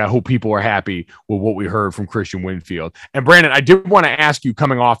 Just like I hope people are happy with what we heard from Kristian Winfield. And Brandon, I did want to ask you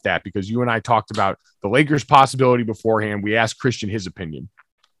coming off that because you and I talked about the Lakers' possibility beforehand. We asked Kristian his opinion.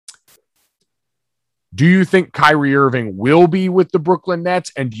 Do you think Kyrie Irving will be with the Brooklyn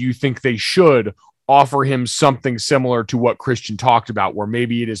Nets? And do you think they should offer him something similar to what Kristian talked about, where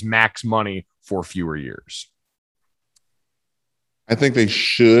maybe it is max money for fewer years? I think they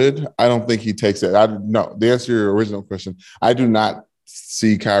should. I don't think he takes it. No, the answer to your original question, I do not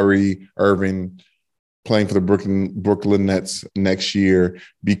see Kyrie Irving playing for the Brooklyn Nets next year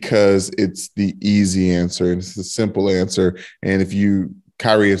because it's the easy answer and it's the simple answer. And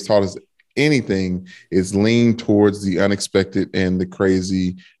Kyrie has taught us anything, is lean towards the unexpected and the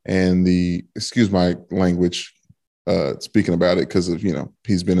crazy and the, excuse my language, speaking about it because of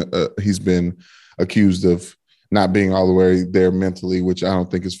he's been accused of not being all the way there mentally, which I don't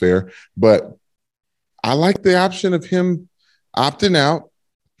think is fair. But I like the option of him opting out,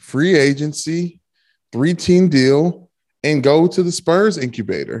 free agency, 3-team deal, and go to the Spurs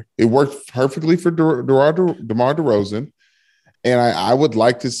incubator. It worked perfectly for DeMar DeRozan. And I would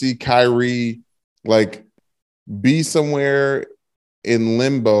like to see Kyrie be somewhere in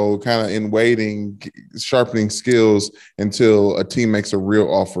limbo, kind of in waiting, sharpening skills until a team makes a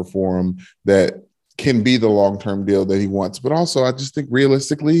real offer for him that can be the long-term deal that he wants. But also, I just think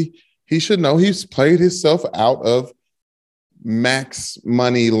realistically, he should know he's played himself out of max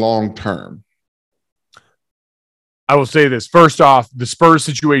money long-term. I will say this. First off, the Spurs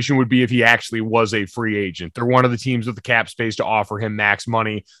situation would be if he actually was a free agent. They're one of the teams with the cap space to offer him max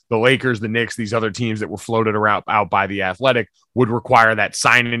money. The Lakers, the Knicks, these other teams that were floated around out by the Athletic would require that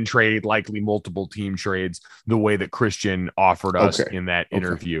sign and trade, likely multiple team trades, the way that Kristian offered us in that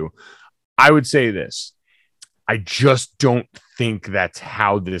interview. I would say this. I just don't think that's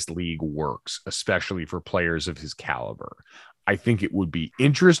how this league works, especially for players of his caliber. I think it would be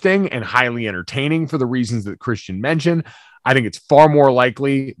interesting and highly entertaining for the reasons that Kristian mentioned. I think it's far more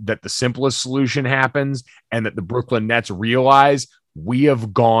likely that the simplest solution happens and that the Brooklyn Nets realize we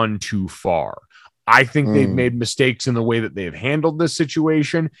have gone too far. I think they've made mistakes in the way that they've handled this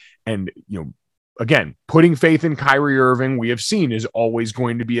situation. And, again, putting faith in Kyrie Irving, we have seen, is always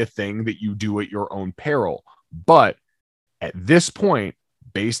going to be a thing that you do at your own peril. But at this point,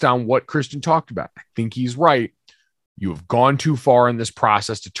 based on what Kristian talked about, I think he's right. You have gone too far in this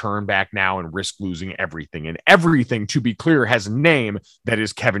process to turn back now and risk losing everything. And everything, to be clear, has a name that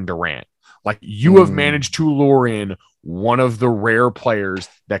is Kevin Durant. Like, you have managed to lure in one of the rare players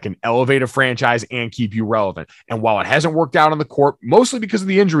that can elevate a franchise and keep you relevant. And while it hasn't worked out on the court, mostly because of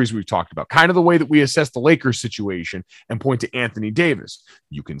the injuries we've talked about, kind of the way that we assess the Lakers situation and point to Anthony Davis,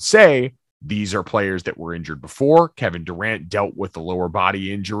 you can say these are players that were injured before. Kevin Durant dealt with the lower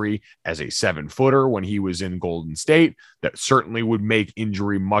body injury as a 7-footer when he was in Golden State. That certainly would make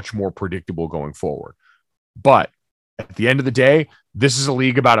injury much more predictable going forward. But at the end of the day, this is a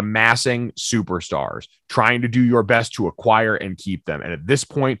league about amassing superstars, trying to do your best to acquire and keep them. And at this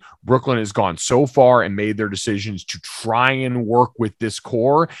point, Brooklyn has gone so far and made their decisions to try and work with this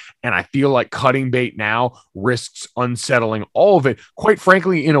core. And I feel like cutting bait now risks unsettling all of it, quite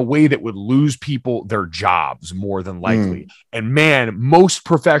frankly, in a way that would lose people their jobs more than likely. And man, most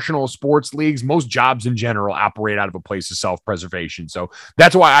professional sports leagues, most jobs in general, operate out of a place of self-preservation. So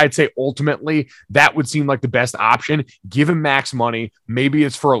that's why I'd say ultimately that would seem like the best option. Give him max money. Maybe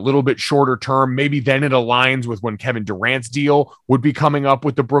it's for a little bit shorter term. Maybe then it aligns with when Kevin Durant's deal would be coming up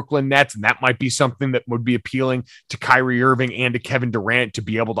with the Brooklyn Nets. And that might be something that would be appealing to Kyrie Irving and to Kevin Durant to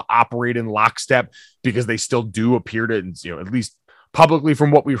be able to operate in lockstep, because they still do appear to, at least publicly from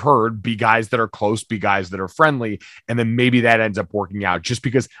what we've heard, be guys that are close, be guys that are friendly. And then maybe that ends up working out, just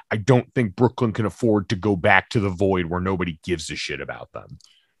because I don't think Brooklyn can afford to go back to the void where nobody gives a shit about them.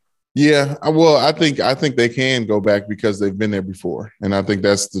 Yeah, well, I think they can go back because they've been there before, and I think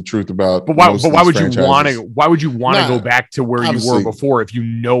that's the truth about. But why would you want to? Why would you want to go back to where you were before if you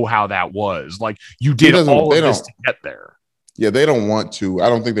know how that was? Like, you did all of this to get there. Yeah, they don't want to. I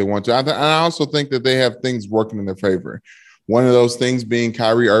don't think they want to. I also think that they have things working in their favor. One of those things being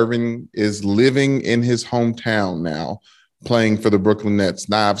Kyrie Irving is living in his hometown now, playing for the Brooklyn Nets.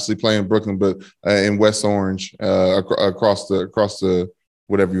 Not obviously playing in Brooklyn, but in West Orange, across the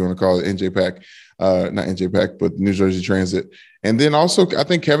whatever you want to call it, NJPAC, not NJPAC, but New Jersey Transit. And then also, I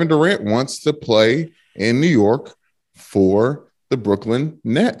think Kevin Durant wants to play in New York for the Brooklyn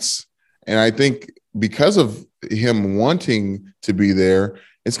Nets. And I think because of him wanting to be there,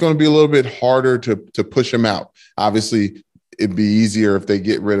 it's going to be a little bit harder to push him out. Obviously, it'd be easier if they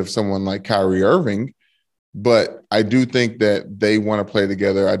get rid of someone like Kyrie Irving, but I do think that they want to play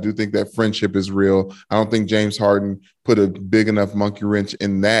together. I do think that friendship is real. I don't think James Harden put a big enough monkey wrench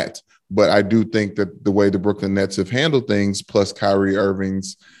in that, but I do think that the way the Brooklyn Nets have handled things, plus Kyrie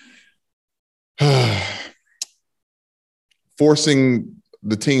Irving's forcing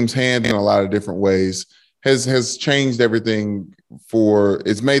the team's hand in a lot of different ways, has changed everything.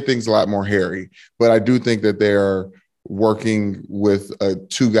 It's made things a lot more hairy. But I do think that they are working with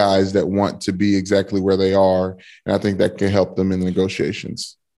two guys that want to be exactly where they are. And I think that can help them in the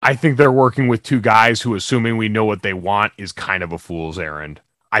negotiations. I think they're working with two guys who, assuming we know what they want, is kind of a fool's errand.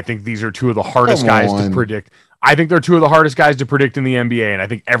 I think these are two of the hardest guys to predict. I think they're two of the hardest guys to predict in the NBA. And I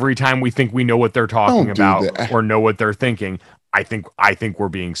think every time we think we know what they're talking about or know what they're thinking, I think we're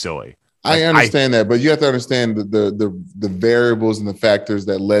being silly. I understand that, but you have to understand the variables and the factors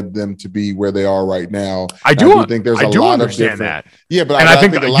that led them to be where they are right now. I do think there's a lot of different. That. Yeah, but I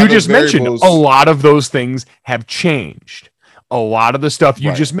think you just mentioned a lot of those things have changed. A lot of the stuff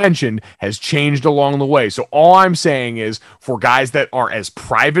you just mentioned has changed along the way. So all I'm saying is, for guys that are as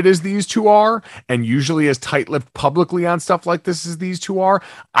private as these two are, and usually as tight-lipped publicly on stuff like this as these two are,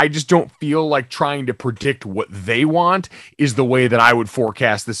 I just don't feel like trying to predict what they want is the way that I would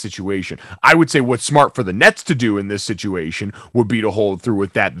forecast the situation. I would say what's smart for the Nets to do in this situation would be to hold through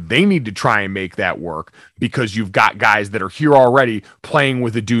with that. They need to try and make that work, because you've got guys that are here already playing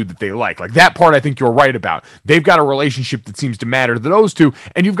with a dude that they like. Like, that part I think you're right about. They've got a relationship that seems to matter to those two,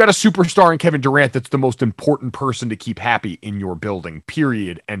 and you've got a superstar in Kevin Durant that's the most important person to keep happy in your building,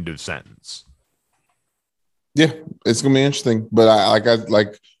 period, end of sentence. Yeah, it's gonna be interesting. But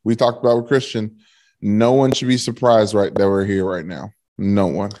like we talked about with Kristian, no one should be surprised that we're here right now. No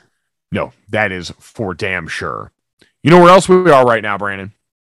one. No, that is for damn sure. You know where else we are right now, Brandon?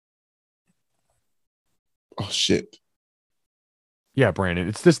 Oh shit. Yeah, Brandon,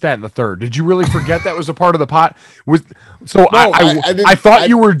 it's this, that, and the third. Did you really forget that was a part of the pot? I thought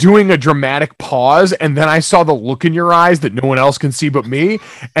you were doing a dramatic pause, and then I saw the look in your eyes that no one else can see but me,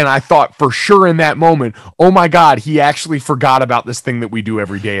 and I thought for sure in that moment, oh my God, he actually forgot about this thing that we do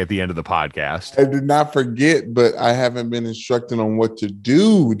every day at the end of the podcast. I did not forget, but I haven't been instructed on what to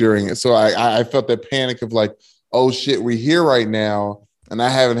do during it. So I felt that panic of like, oh shit, we're here right now, and I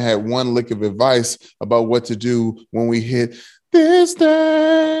haven't had one lick of advice about what to do when we hit this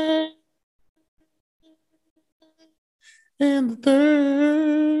day and the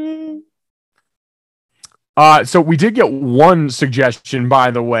third. So we did get one suggestion,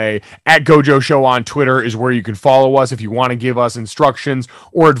 by the way. At Gojo Show on Twitter is where you can follow us if you want to give us instructions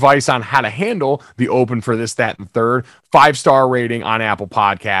or advice on how to handle the open for this, that, and third. 5-star rating on Apple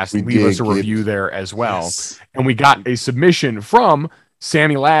Podcasts. Leave us a review there as well. Yes. And we got a submission from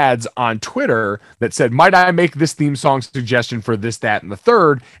Sammy Lads on Twitter that said, might I make this theme song suggestion for this, that, and the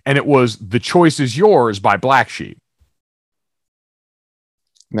third? And it was The Choice Is Yours by Black Sheep.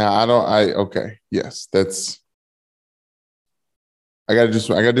 Now okay. Yes, I gotta do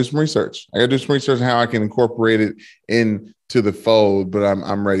some research. I gotta do some research on how I can incorporate it into the fold, but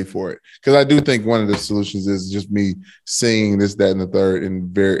I'm ready for it. Because I do think one of the solutions is just me singing this, that, and the third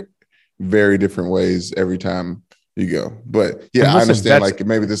in very, very different ways every time you go. But yeah, listen, I understand, like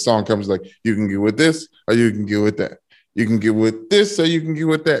maybe this song comes like, you can get with this or you can get with that. You can get with this or you can get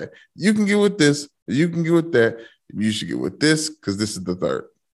with that. You can get with this or you can get with that. You should get with this because this is the third.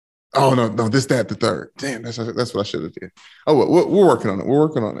 Oh no, this, that, the third. Damn, that's what I should have did. Oh, well, we're working on it. We're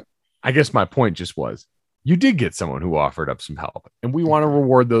working on it. I guess my point just was, you did get someone who offered up some help, and we want to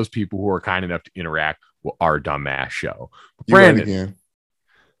reward those people who are kind enough to interact with our dumbass show. Brandon,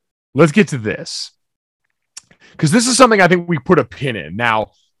 let's get to this, because this is something I think we put a pin in.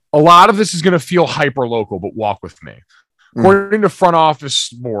 Now, a lot of this is going to feel hyper local, but walk with me. According to Front Office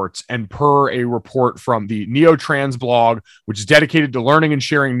Sports and per a report from the Neotrans blog, which is dedicated to learning and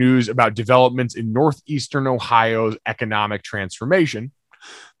sharing news about developments in northeastern Ohio's economic transformation,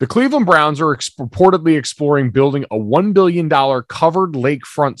 the Cleveland Browns are reportedly exploring building a $1 billion covered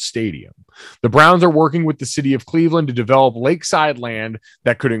lakefront stadium. The Browns are working with the city of Cleveland to develop lakeside land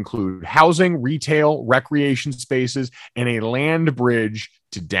that could include housing, retail, recreation spaces, and a land bridge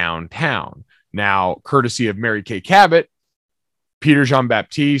to downtown. Now, courtesy of Mary Kay Cabot, Peter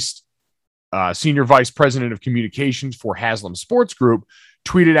Jean-Baptiste, senior vice president of communications for Haslam Sports Group,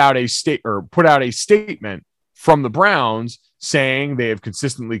 put out a statement from the Browns saying they have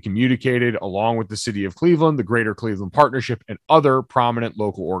consistently communicated along with the city of Cleveland, the Greater Cleveland Partnership, and other prominent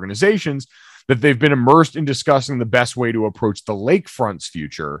local organizations that they've been immersed in discussing the best way to approach the lakefront's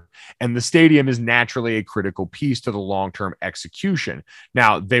future. And the stadium is naturally a critical piece to the long-term execution.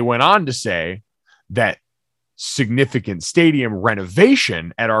 Now, they went on to say that significant stadium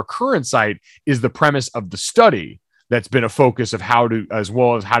renovation at our current site is the premise of the study that's been a focus of how to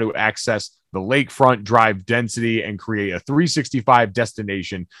access the lakefront, drive density, and create a 365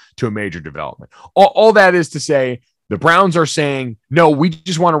 destination to a major development. All that is to say, the Browns are saying, no, we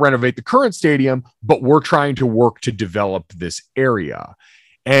just want to renovate the current stadium, but we're trying to work to develop this area.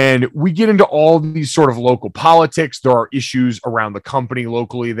 And we get into all these sort of local politics. There are issues around the company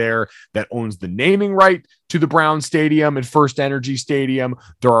locally there that owns the naming right to the Brown Stadium and First Energy Stadium.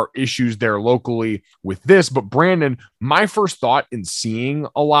 There are issues there locally with this. But Brandon, my first thought in seeing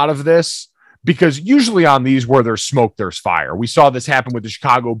a lot of this, because usually on these where there's smoke, there's fire. We saw this happen with the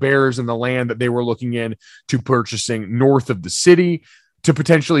Chicago Bears and the land that they were looking in to purchasing north of the city to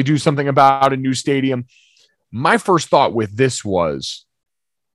potentially do something about a new stadium. My first thought with this was,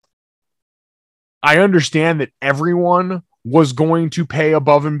 I understand that everyone was going to pay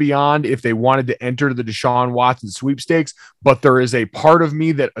above and beyond if they wanted to enter the Deshaun Watson sweepstakes, but there is a part of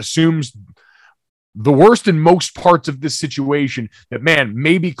me that assumes the worst in most parts of this situation, that, man,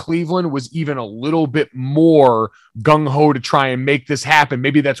 maybe Cleveland was even a little bit more gung-ho to try and make this happen.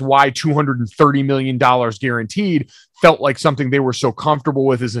 Maybe that's why $230 million guaranteed felt like something they were so comfortable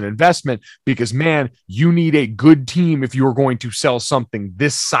with as an investment, because, man, you need a good team if you're going to sell something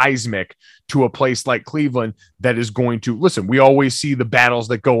this seismic to a place like Cleveland that is going to, listen, we always see the battles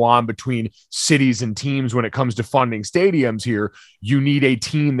that go on between cities and teams when it comes to funding stadiums here. You need a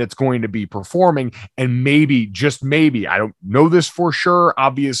team that's going to be performing, and maybe, just maybe, I don't know this for sure.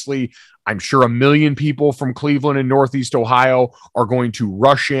 Obviously, I'm sure 1 million people from Cleveland and Northeast Ohio are going to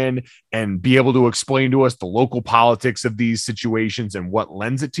rush in and be able to explain to us the local politics of these situations and what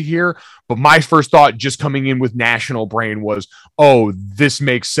lends it to here. But my first thought just coming in with national brain was, oh, this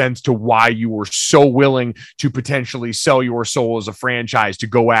makes sense to why you were so willing to potentially sell your soul as a franchise to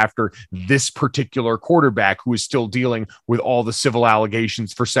go after this particular quarterback who is still dealing with all the civil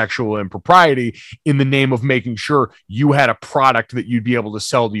allegations for sexual impropriety in the name of making sure you had a product that you'd be able to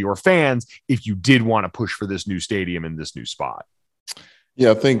sell to your fans if you did want to push for this new stadium in this new spot.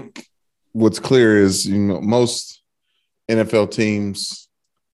 Yeah, I think what's clear is, most NFL teams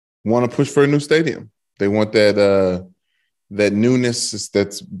want to push for a new stadium. They want that newness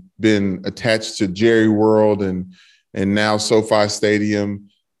that's been attached to Jerry World and now SoFi Stadium.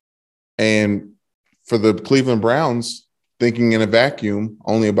 And for the Cleveland Browns, thinking in a vacuum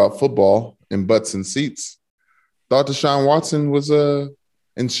only about football and butts and seats, thought Deshaun Watson was a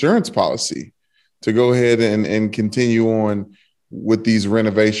insurance policy to go ahead and continue on with these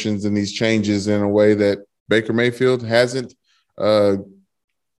renovations and these changes in a way that Baker Mayfield hasn't turned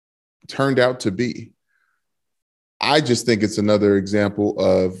out to be. I just think it's another example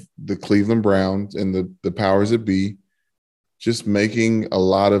of the Cleveland Browns and the powers that be just making a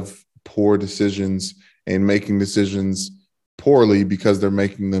lot of poor decisions and making decisions poorly because they're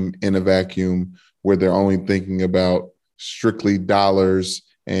making them in a vacuum where they're only thinking about strictly dollars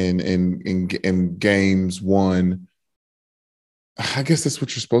and games won. I guess that's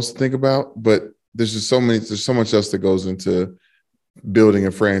what you're supposed to think about, but there's so much else that goes into building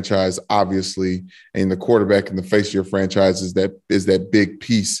a franchise, obviously, and the quarterback in the face of your franchise is that big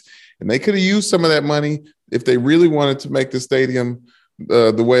piece. And they could have used some of that money if they really wanted to make the stadium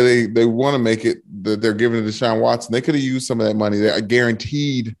the way they want to make it, that they're giving to Deshaun Watson. They could have used some of that money, that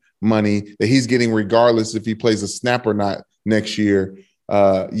guaranteed money that he's getting regardless if he plays a snap or not next year.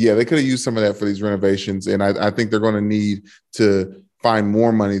 They could have used some of that for these renovations, and I think they're going to need to find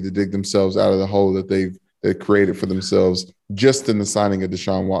more money to dig themselves out of the hole that they've created for themselves just in the signing of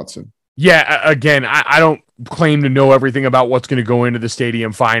Deshaun Watson. Yeah, again, I don't claim to know everything about what's going to go into the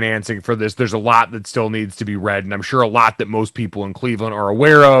stadium financing for this. There's a lot that still needs to be read, and I'm sure a lot that most people in Cleveland are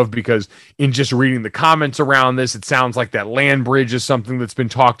aware of, because in just reading the comments around this, it sounds like that land bridge is something that's been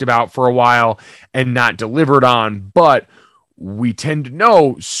talked about for a while and not delivered on. But we tend to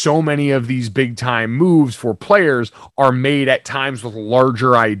know so many of these big time moves for players are made at times with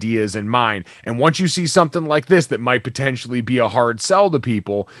larger ideas in mind. And once you see something like this that might potentially be a hard sell to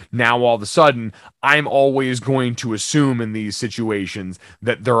people, now all of a sudden, I'm always going to assume in these situations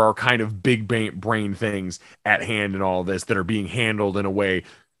that there are kind of big brain things at hand in all this that are being handled in a way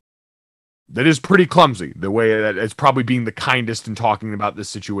that is pretty clumsy, the way that it's probably being the kindest in talking about this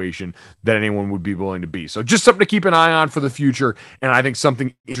situation that anyone would be willing to be. So just something to keep an eye on for the future. And I think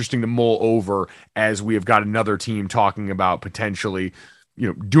something interesting to mull over as we have got another team talking about potentially,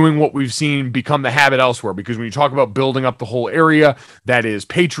 doing what we've seen become the habit elsewhere. Because when you talk about building up the whole area, that is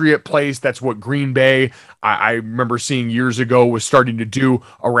Patriot Place. That's what Green Bay, I remember seeing years ago, was starting to do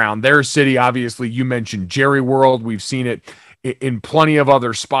around their city. Obviously, you mentioned Jerry World. We've seen it in plenty of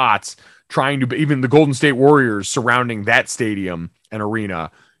other spots, trying to, even the Golden State Warriors surrounding that stadium and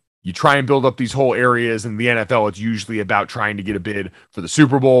arena. You try and build up these whole areas. In the NFL, it's usually about trying to get a bid for the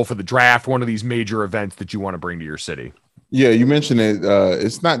Super Bowl, for the draft, one of these major events that you want to bring to your city. Yeah, you mentioned it.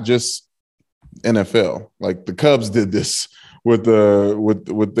 It's not just NFL. Like the Cubs did this with their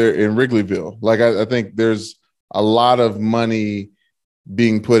in Wrigleyville. Like I think there's a lot of money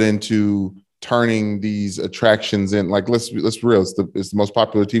being put into turning these attractions in. Like let's be real, it's the most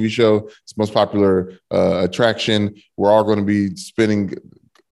popular TV show, it's the most popular attraction. We're all going to be spending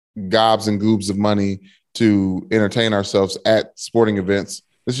gobs and goobs of money to entertain ourselves at sporting events.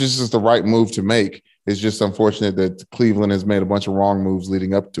 This is just the right move to make. It's just unfortunate that Cleveland has made a bunch of wrong moves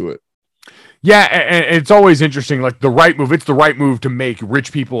leading up to it. Yeah, and it's always interesting, like the right move. It's the right move to make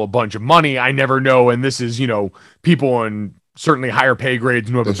rich people a bunch of money. I never know, and this is, people in certainly higher pay grades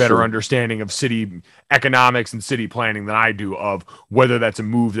who have a better understanding of city economics and city planning than I do, of whether that's a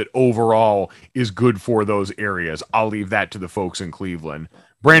move that overall is good for those areas. I'll leave that to the folks in Cleveland.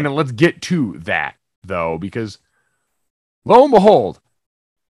 Brandon, let's get to that, though, because lo and behold,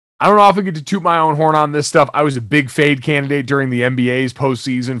 I don't often get to toot my own horn on this stuff. I was a big fade candidate during the NBA's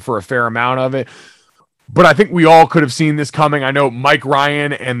postseason for a fair amount of it. But I think we all could have seen this coming. I know Mike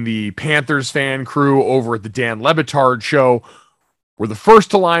Ryan and the Panthers fan crew over at the Dan Le Batard show were the first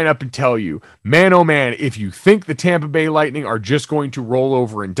to line up and tell you, man, oh man, if you think the Tampa Bay Lightning are just going to roll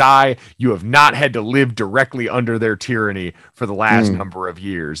over and die, you have not had to live directly under their tyranny for the last number of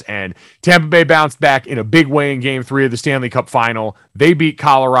years. And Tampa Bay bounced back in a big way in Game 3 of the Stanley Cup Final. They beat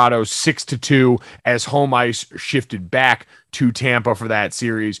Colorado 6-2 as home ice shifted back to Tampa for that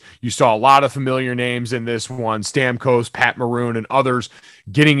series. You saw a lot of familiar names in this one, Stamkos, Pat Maroon, and others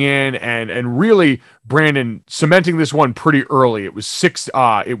getting in and really, Brandon, cementing this one pretty early. It was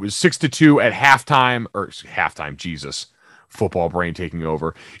 6-2 at halftime, Jesus. Football brain taking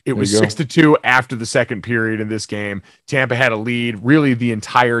over. It was 6-2 after the second period in this game. Tampa had a lead really the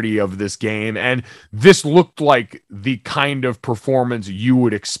entirety of this game, and this looked like the kind of performance you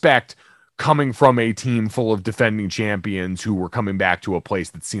would expect coming from a team full of defending champions who were coming back to a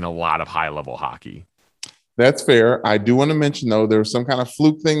place that's seen a lot of high-level hockey. That's fair. I do want to mention, though, there was some kind of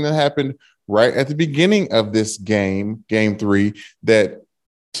fluke thing that happened right at the beginning of this game, Game 3, that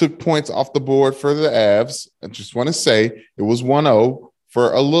took points off the board for the Avs. I just want to say it was 1-0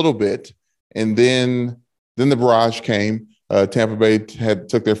 for a little bit, and then the barrage came. Tampa Bay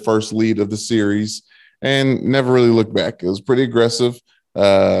took their first lead of the series and never really looked back. It was pretty aggressive.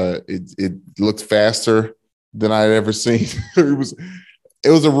 It looked faster than I had ever seen. It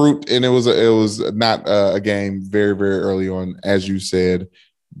was a route, and it was not a game very, very early on, as you said,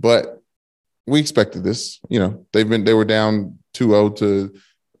 but we expected this. You know, they were down 2-0 to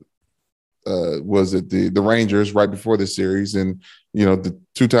was it the Rangers right before this series, and you know, the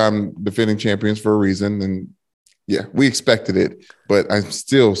two-time defending champions for a reason. And yeah, we expected it, but I'm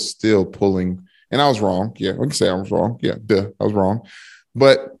still pulling, and I was wrong. Yeah, we can say I was wrong. Yeah, I was wrong.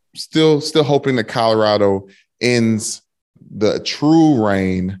 But still hoping that Colorado ends the true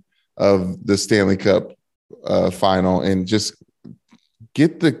reign of the Stanley Cup final and just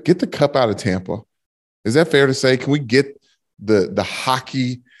get the cup out of Tampa. Is that fair to say? Can we get the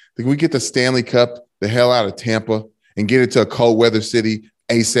hockey? Can we get the Stanley Cup the hell out of Tampa and get it to a cold weather city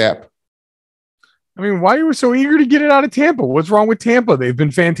ASAP? I mean, why are you so eager to get it out of Tampa? What's wrong with Tampa? They've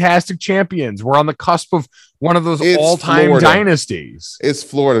been fantastic champions. We're on the cusp of one of those all-time dynasties. It's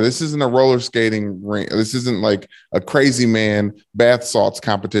Florida. This isn't a roller skating ring. This isn't like a crazy man bath salts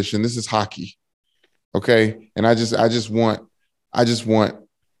competition. This is hockey. Okay. And I just want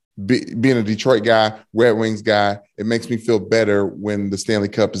being a Detroit guy, Red Wings guy, it makes me feel better when the Stanley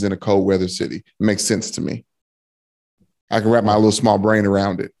Cup is in a cold weather city. It makes sense to me. I can wrap my little small brain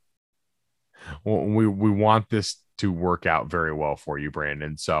around it. Well, we want this to work out very well for you,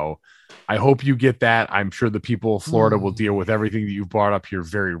 Brandon. So I hope you get that. I'm sure the people of Florida will deal with everything that you've brought up here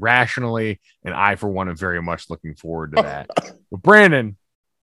very rationally. And I, for one, am very much looking forward to that. But Brandon,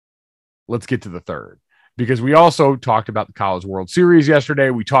 let's get to the third, because we also talked about the College World Series yesterday.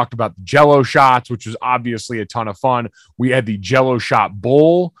 We talked about the Jello shots, which was obviously a ton of fun. We had the Jello shot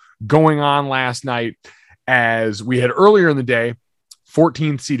bowl going on last night, as we had earlier in the day,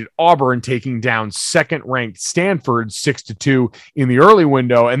 14th seeded Auburn taking down second-ranked Stanford 6-2 in the early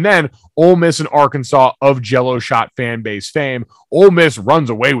window. And then Ole Miss and Arkansas of Jello shot fan base fame. Ole Miss runs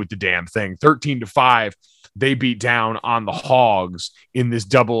away with the damn thing, 13-5. They beat down on the Hogs in this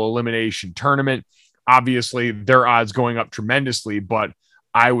double elimination tournament. Obviously, their odds going up tremendously, but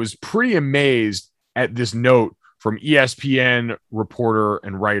I was pretty amazed at this note from ESPN reporter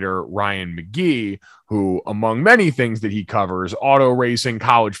and writer Ryan McGee, who, among many things that he covers, auto racing,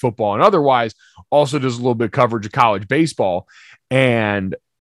 college football, and otherwise, also does a little bit of coverage of college baseball, and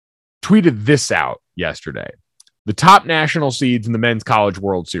tweeted this out yesterday. The top national seeds in the Men's College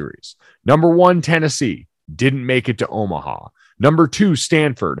World Series. Number 1, Tennessee, didn't make it to Omaha. Number 2,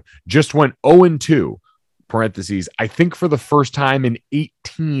 Stanford, just went 0-2. Parentheses, I think for the first time in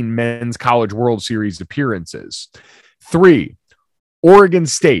 18 Men's College World Series appearances. 3, Oregon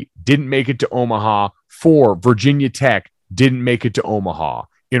State didn't make it to Omaha. 4, Virginia Tech didn't make it to Omaha.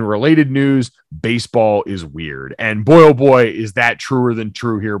 In related news, baseball is weird. And boy, oh boy, is that truer than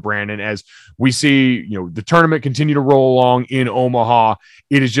true here, Brandon. As we see, the tournament continue to roll along in Omaha,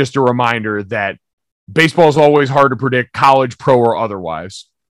 it is just a reminder that baseball is always hard to predict, college, pro, or otherwise.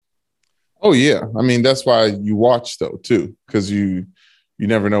 Oh, yeah. I mean, that's why you watch, though, too, because you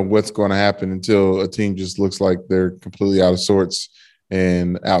never know what's going to happen until a team just looks like they're completely out of sorts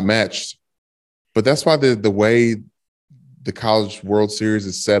and outmatched. But that's why the way the College World Series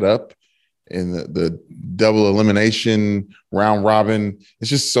is set up and the double elimination round robin, it's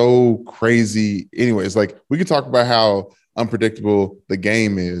just so crazy. Anyway, it's like we could talk about how unpredictable the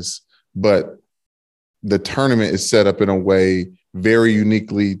game is, but the tournament is set up in a way very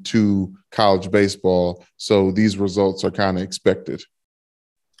uniquely to college baseball. So these results are kind of expected.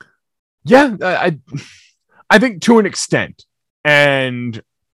 Yeah, I think to an extent. And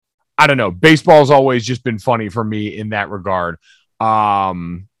I don't know. Baseball's always just been funny for me in that regard.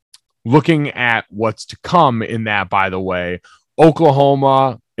 Looking at what's to come in that, by the way,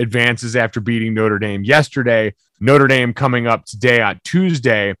 Oklahoma advances after beating Notre Dame yesterday. Notre Dame coming up today on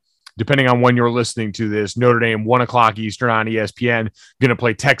Tuesday, depending on when you're listening to this. Notre Dame, 1 o'clock Eastern on ESPN, going to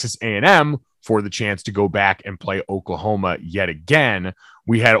play Texas A&M for the chance to go back and play Oklahoma yet again.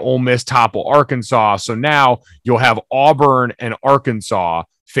 We had Ole Miss topple Arkansas, so now you'll have Auburn and Arkansas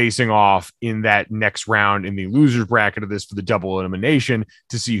facing off in that next round in the losers bracket of this for the double elimination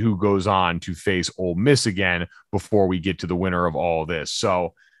to see who goes on to face Ole Miss again before we get to the winner of all this.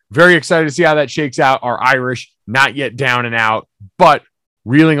 So very excited to see how that shakes out. Our Irish not yet down and out, but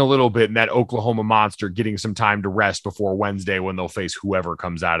reeling a little bit in that Oklahoma monster, getting some time to rest before Wednesday when they'll face whoever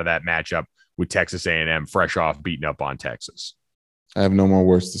comes out of that matchup with Texas A&M fresh off beating up on Texas. I have no more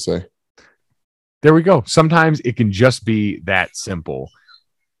words to say. There we go. Sometimes it can just be that simple.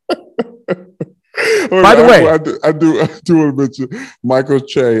 By the way, I do want to mention Michael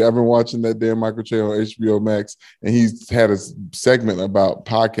Che. I've been watching that damn Michael Che on HBO Max, and he's had a segment about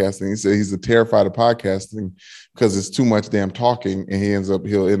podcasting. He said he's terrified of podcasting because it's too much damn talking, and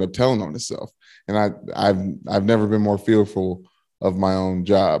he'll end up telling on himself. And I've never been more fearful of my own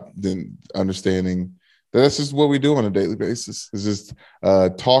job than understanding that that's just what we do on a daily basis. It's just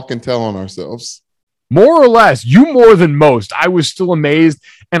talk and tell on ourselves. More or less, you more than most. I was still amazed,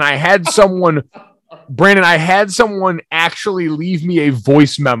 and I had someone, Brandon, actually leave me a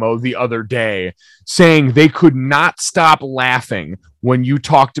voice memo the other day saying they could not stop laughing when you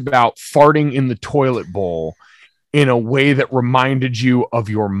talked about farting in the toilet bowl in a way that reminded you of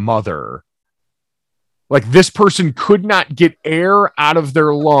your mother. Like, this person could not get air out of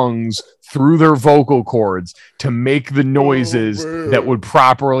their lungs through their vocal cords to make the noises that would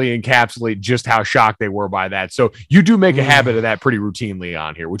properly encapsulate just how shocked they were by that. So you do make a habit of that pretty routinely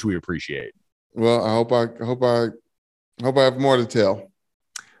on here, which we appreciate. Well, I hope I have more to tell.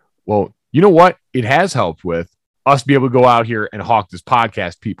 Well, you know what? It has helped with us be able to go out here and hawk this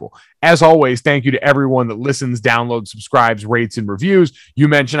podcast, people. As always, thank you to everyone that listens, downloads, subscribes, rates, and reviews. You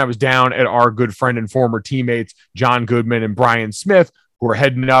mentioned I was down at our good friend and former teammates, John Goodman and Brian Smith, who are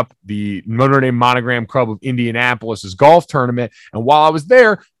heading up the Notre Dame Monogram Club of Indianapolis's golf tournament. And while I was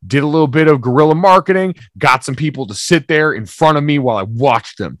there, did a little bit of guerrilla marketing, got some people to sit there in front of me while I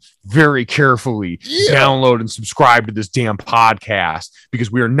watched them very carefully download and subscribe to this damn podcast,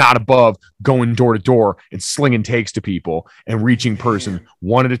 because we are not above going door to door and slinging takes to people and reaching person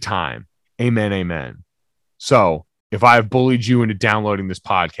one at a time. Amen, amen. So if I have bullied you into downloading this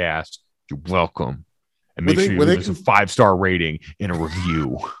podcast, you're welcome. And make sure you leave us a 5-star rating and a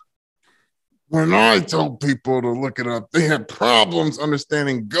review. When I told people to look it up, they had problems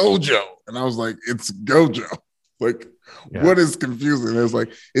understanding Gojo. And I was like, it's Gojo. Like, what is confusing? It was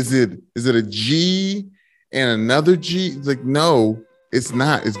like, is it a G and another G? It's like, no, it's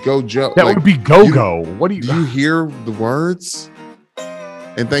not. It's Gojo. That would be Go-Go. Do you hear the words?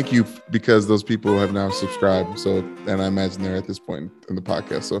 And thank you, because those people have now subscribed. So, and I imagine they're at this point in the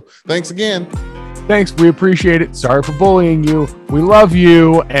podcast. So thanks again. Thanks. We appreciate it. Sorry for bullying you. We love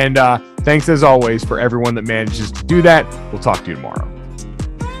you. And thanks, as always, for everyone that manages to do that. We'll talk to you tomorrow.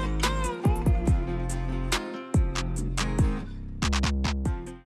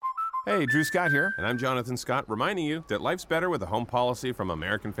 Hey, Drew Scott here, and I'm Jonathan Scott, reminding you that life's better with a home policy from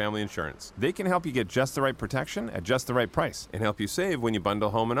American Family Insurance. They can help you get just the right protection at just the right price and help you save when you bundle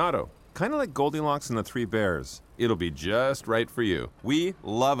home and auto. Kind of like Goldilocks and the Three Bears. It'll be just right for you. We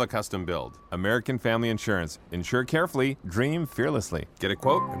love a custom build. American Family Insurance. Insure carefully, dream fearlessly. Get a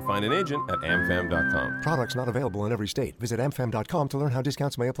quote and find an agent at amfam.com. Products not available in every state. Visit amfam.com to learn how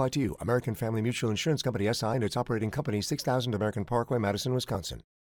discounts may apply to you. American Family Mutual Insurance Company, SI, and its operating company, 6000 American Parkway, Madison, Wisconsin.